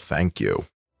audience will thank you.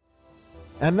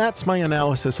 And that's my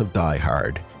analysis of Die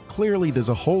Hard. Clearly, there's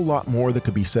a whole lot more that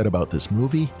could be said about this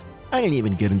movie. I didn't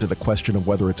even get into the question of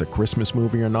whether it's a Christmas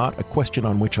movie or not, a question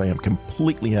on which I am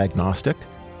completely agnostic.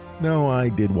 Though I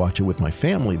did watch it with my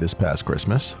family this past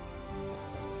Christmas.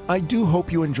 I do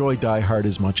hope you enjoy Die Hard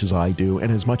as much as I do,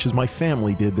 and as much as my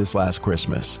family did this last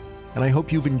Christmas. And I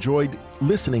hope you've enjoyed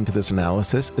listening to this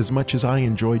analysis as much as I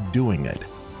enjoyed doing it.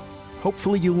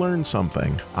 Hopefully you learned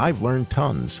something. I've learned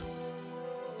tons.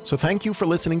 So thank you for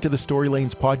listening to the Story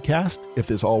Lanes podcast. If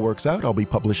this all works out, I'll be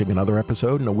publishing another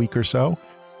episode in a week or so.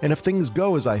 And if things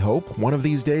go as I hope, one of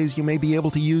these days you may be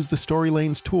able to use the Story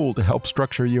Lanes tool to help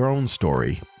structure your own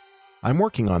story. I'm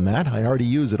working on that. I already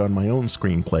use it on my own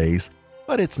screenplays,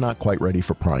 but it's not quite ready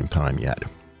for prime time yet.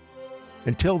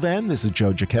 Until then, this is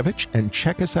Joe Jakevich, and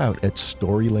check us out at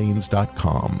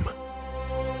storylanes.com.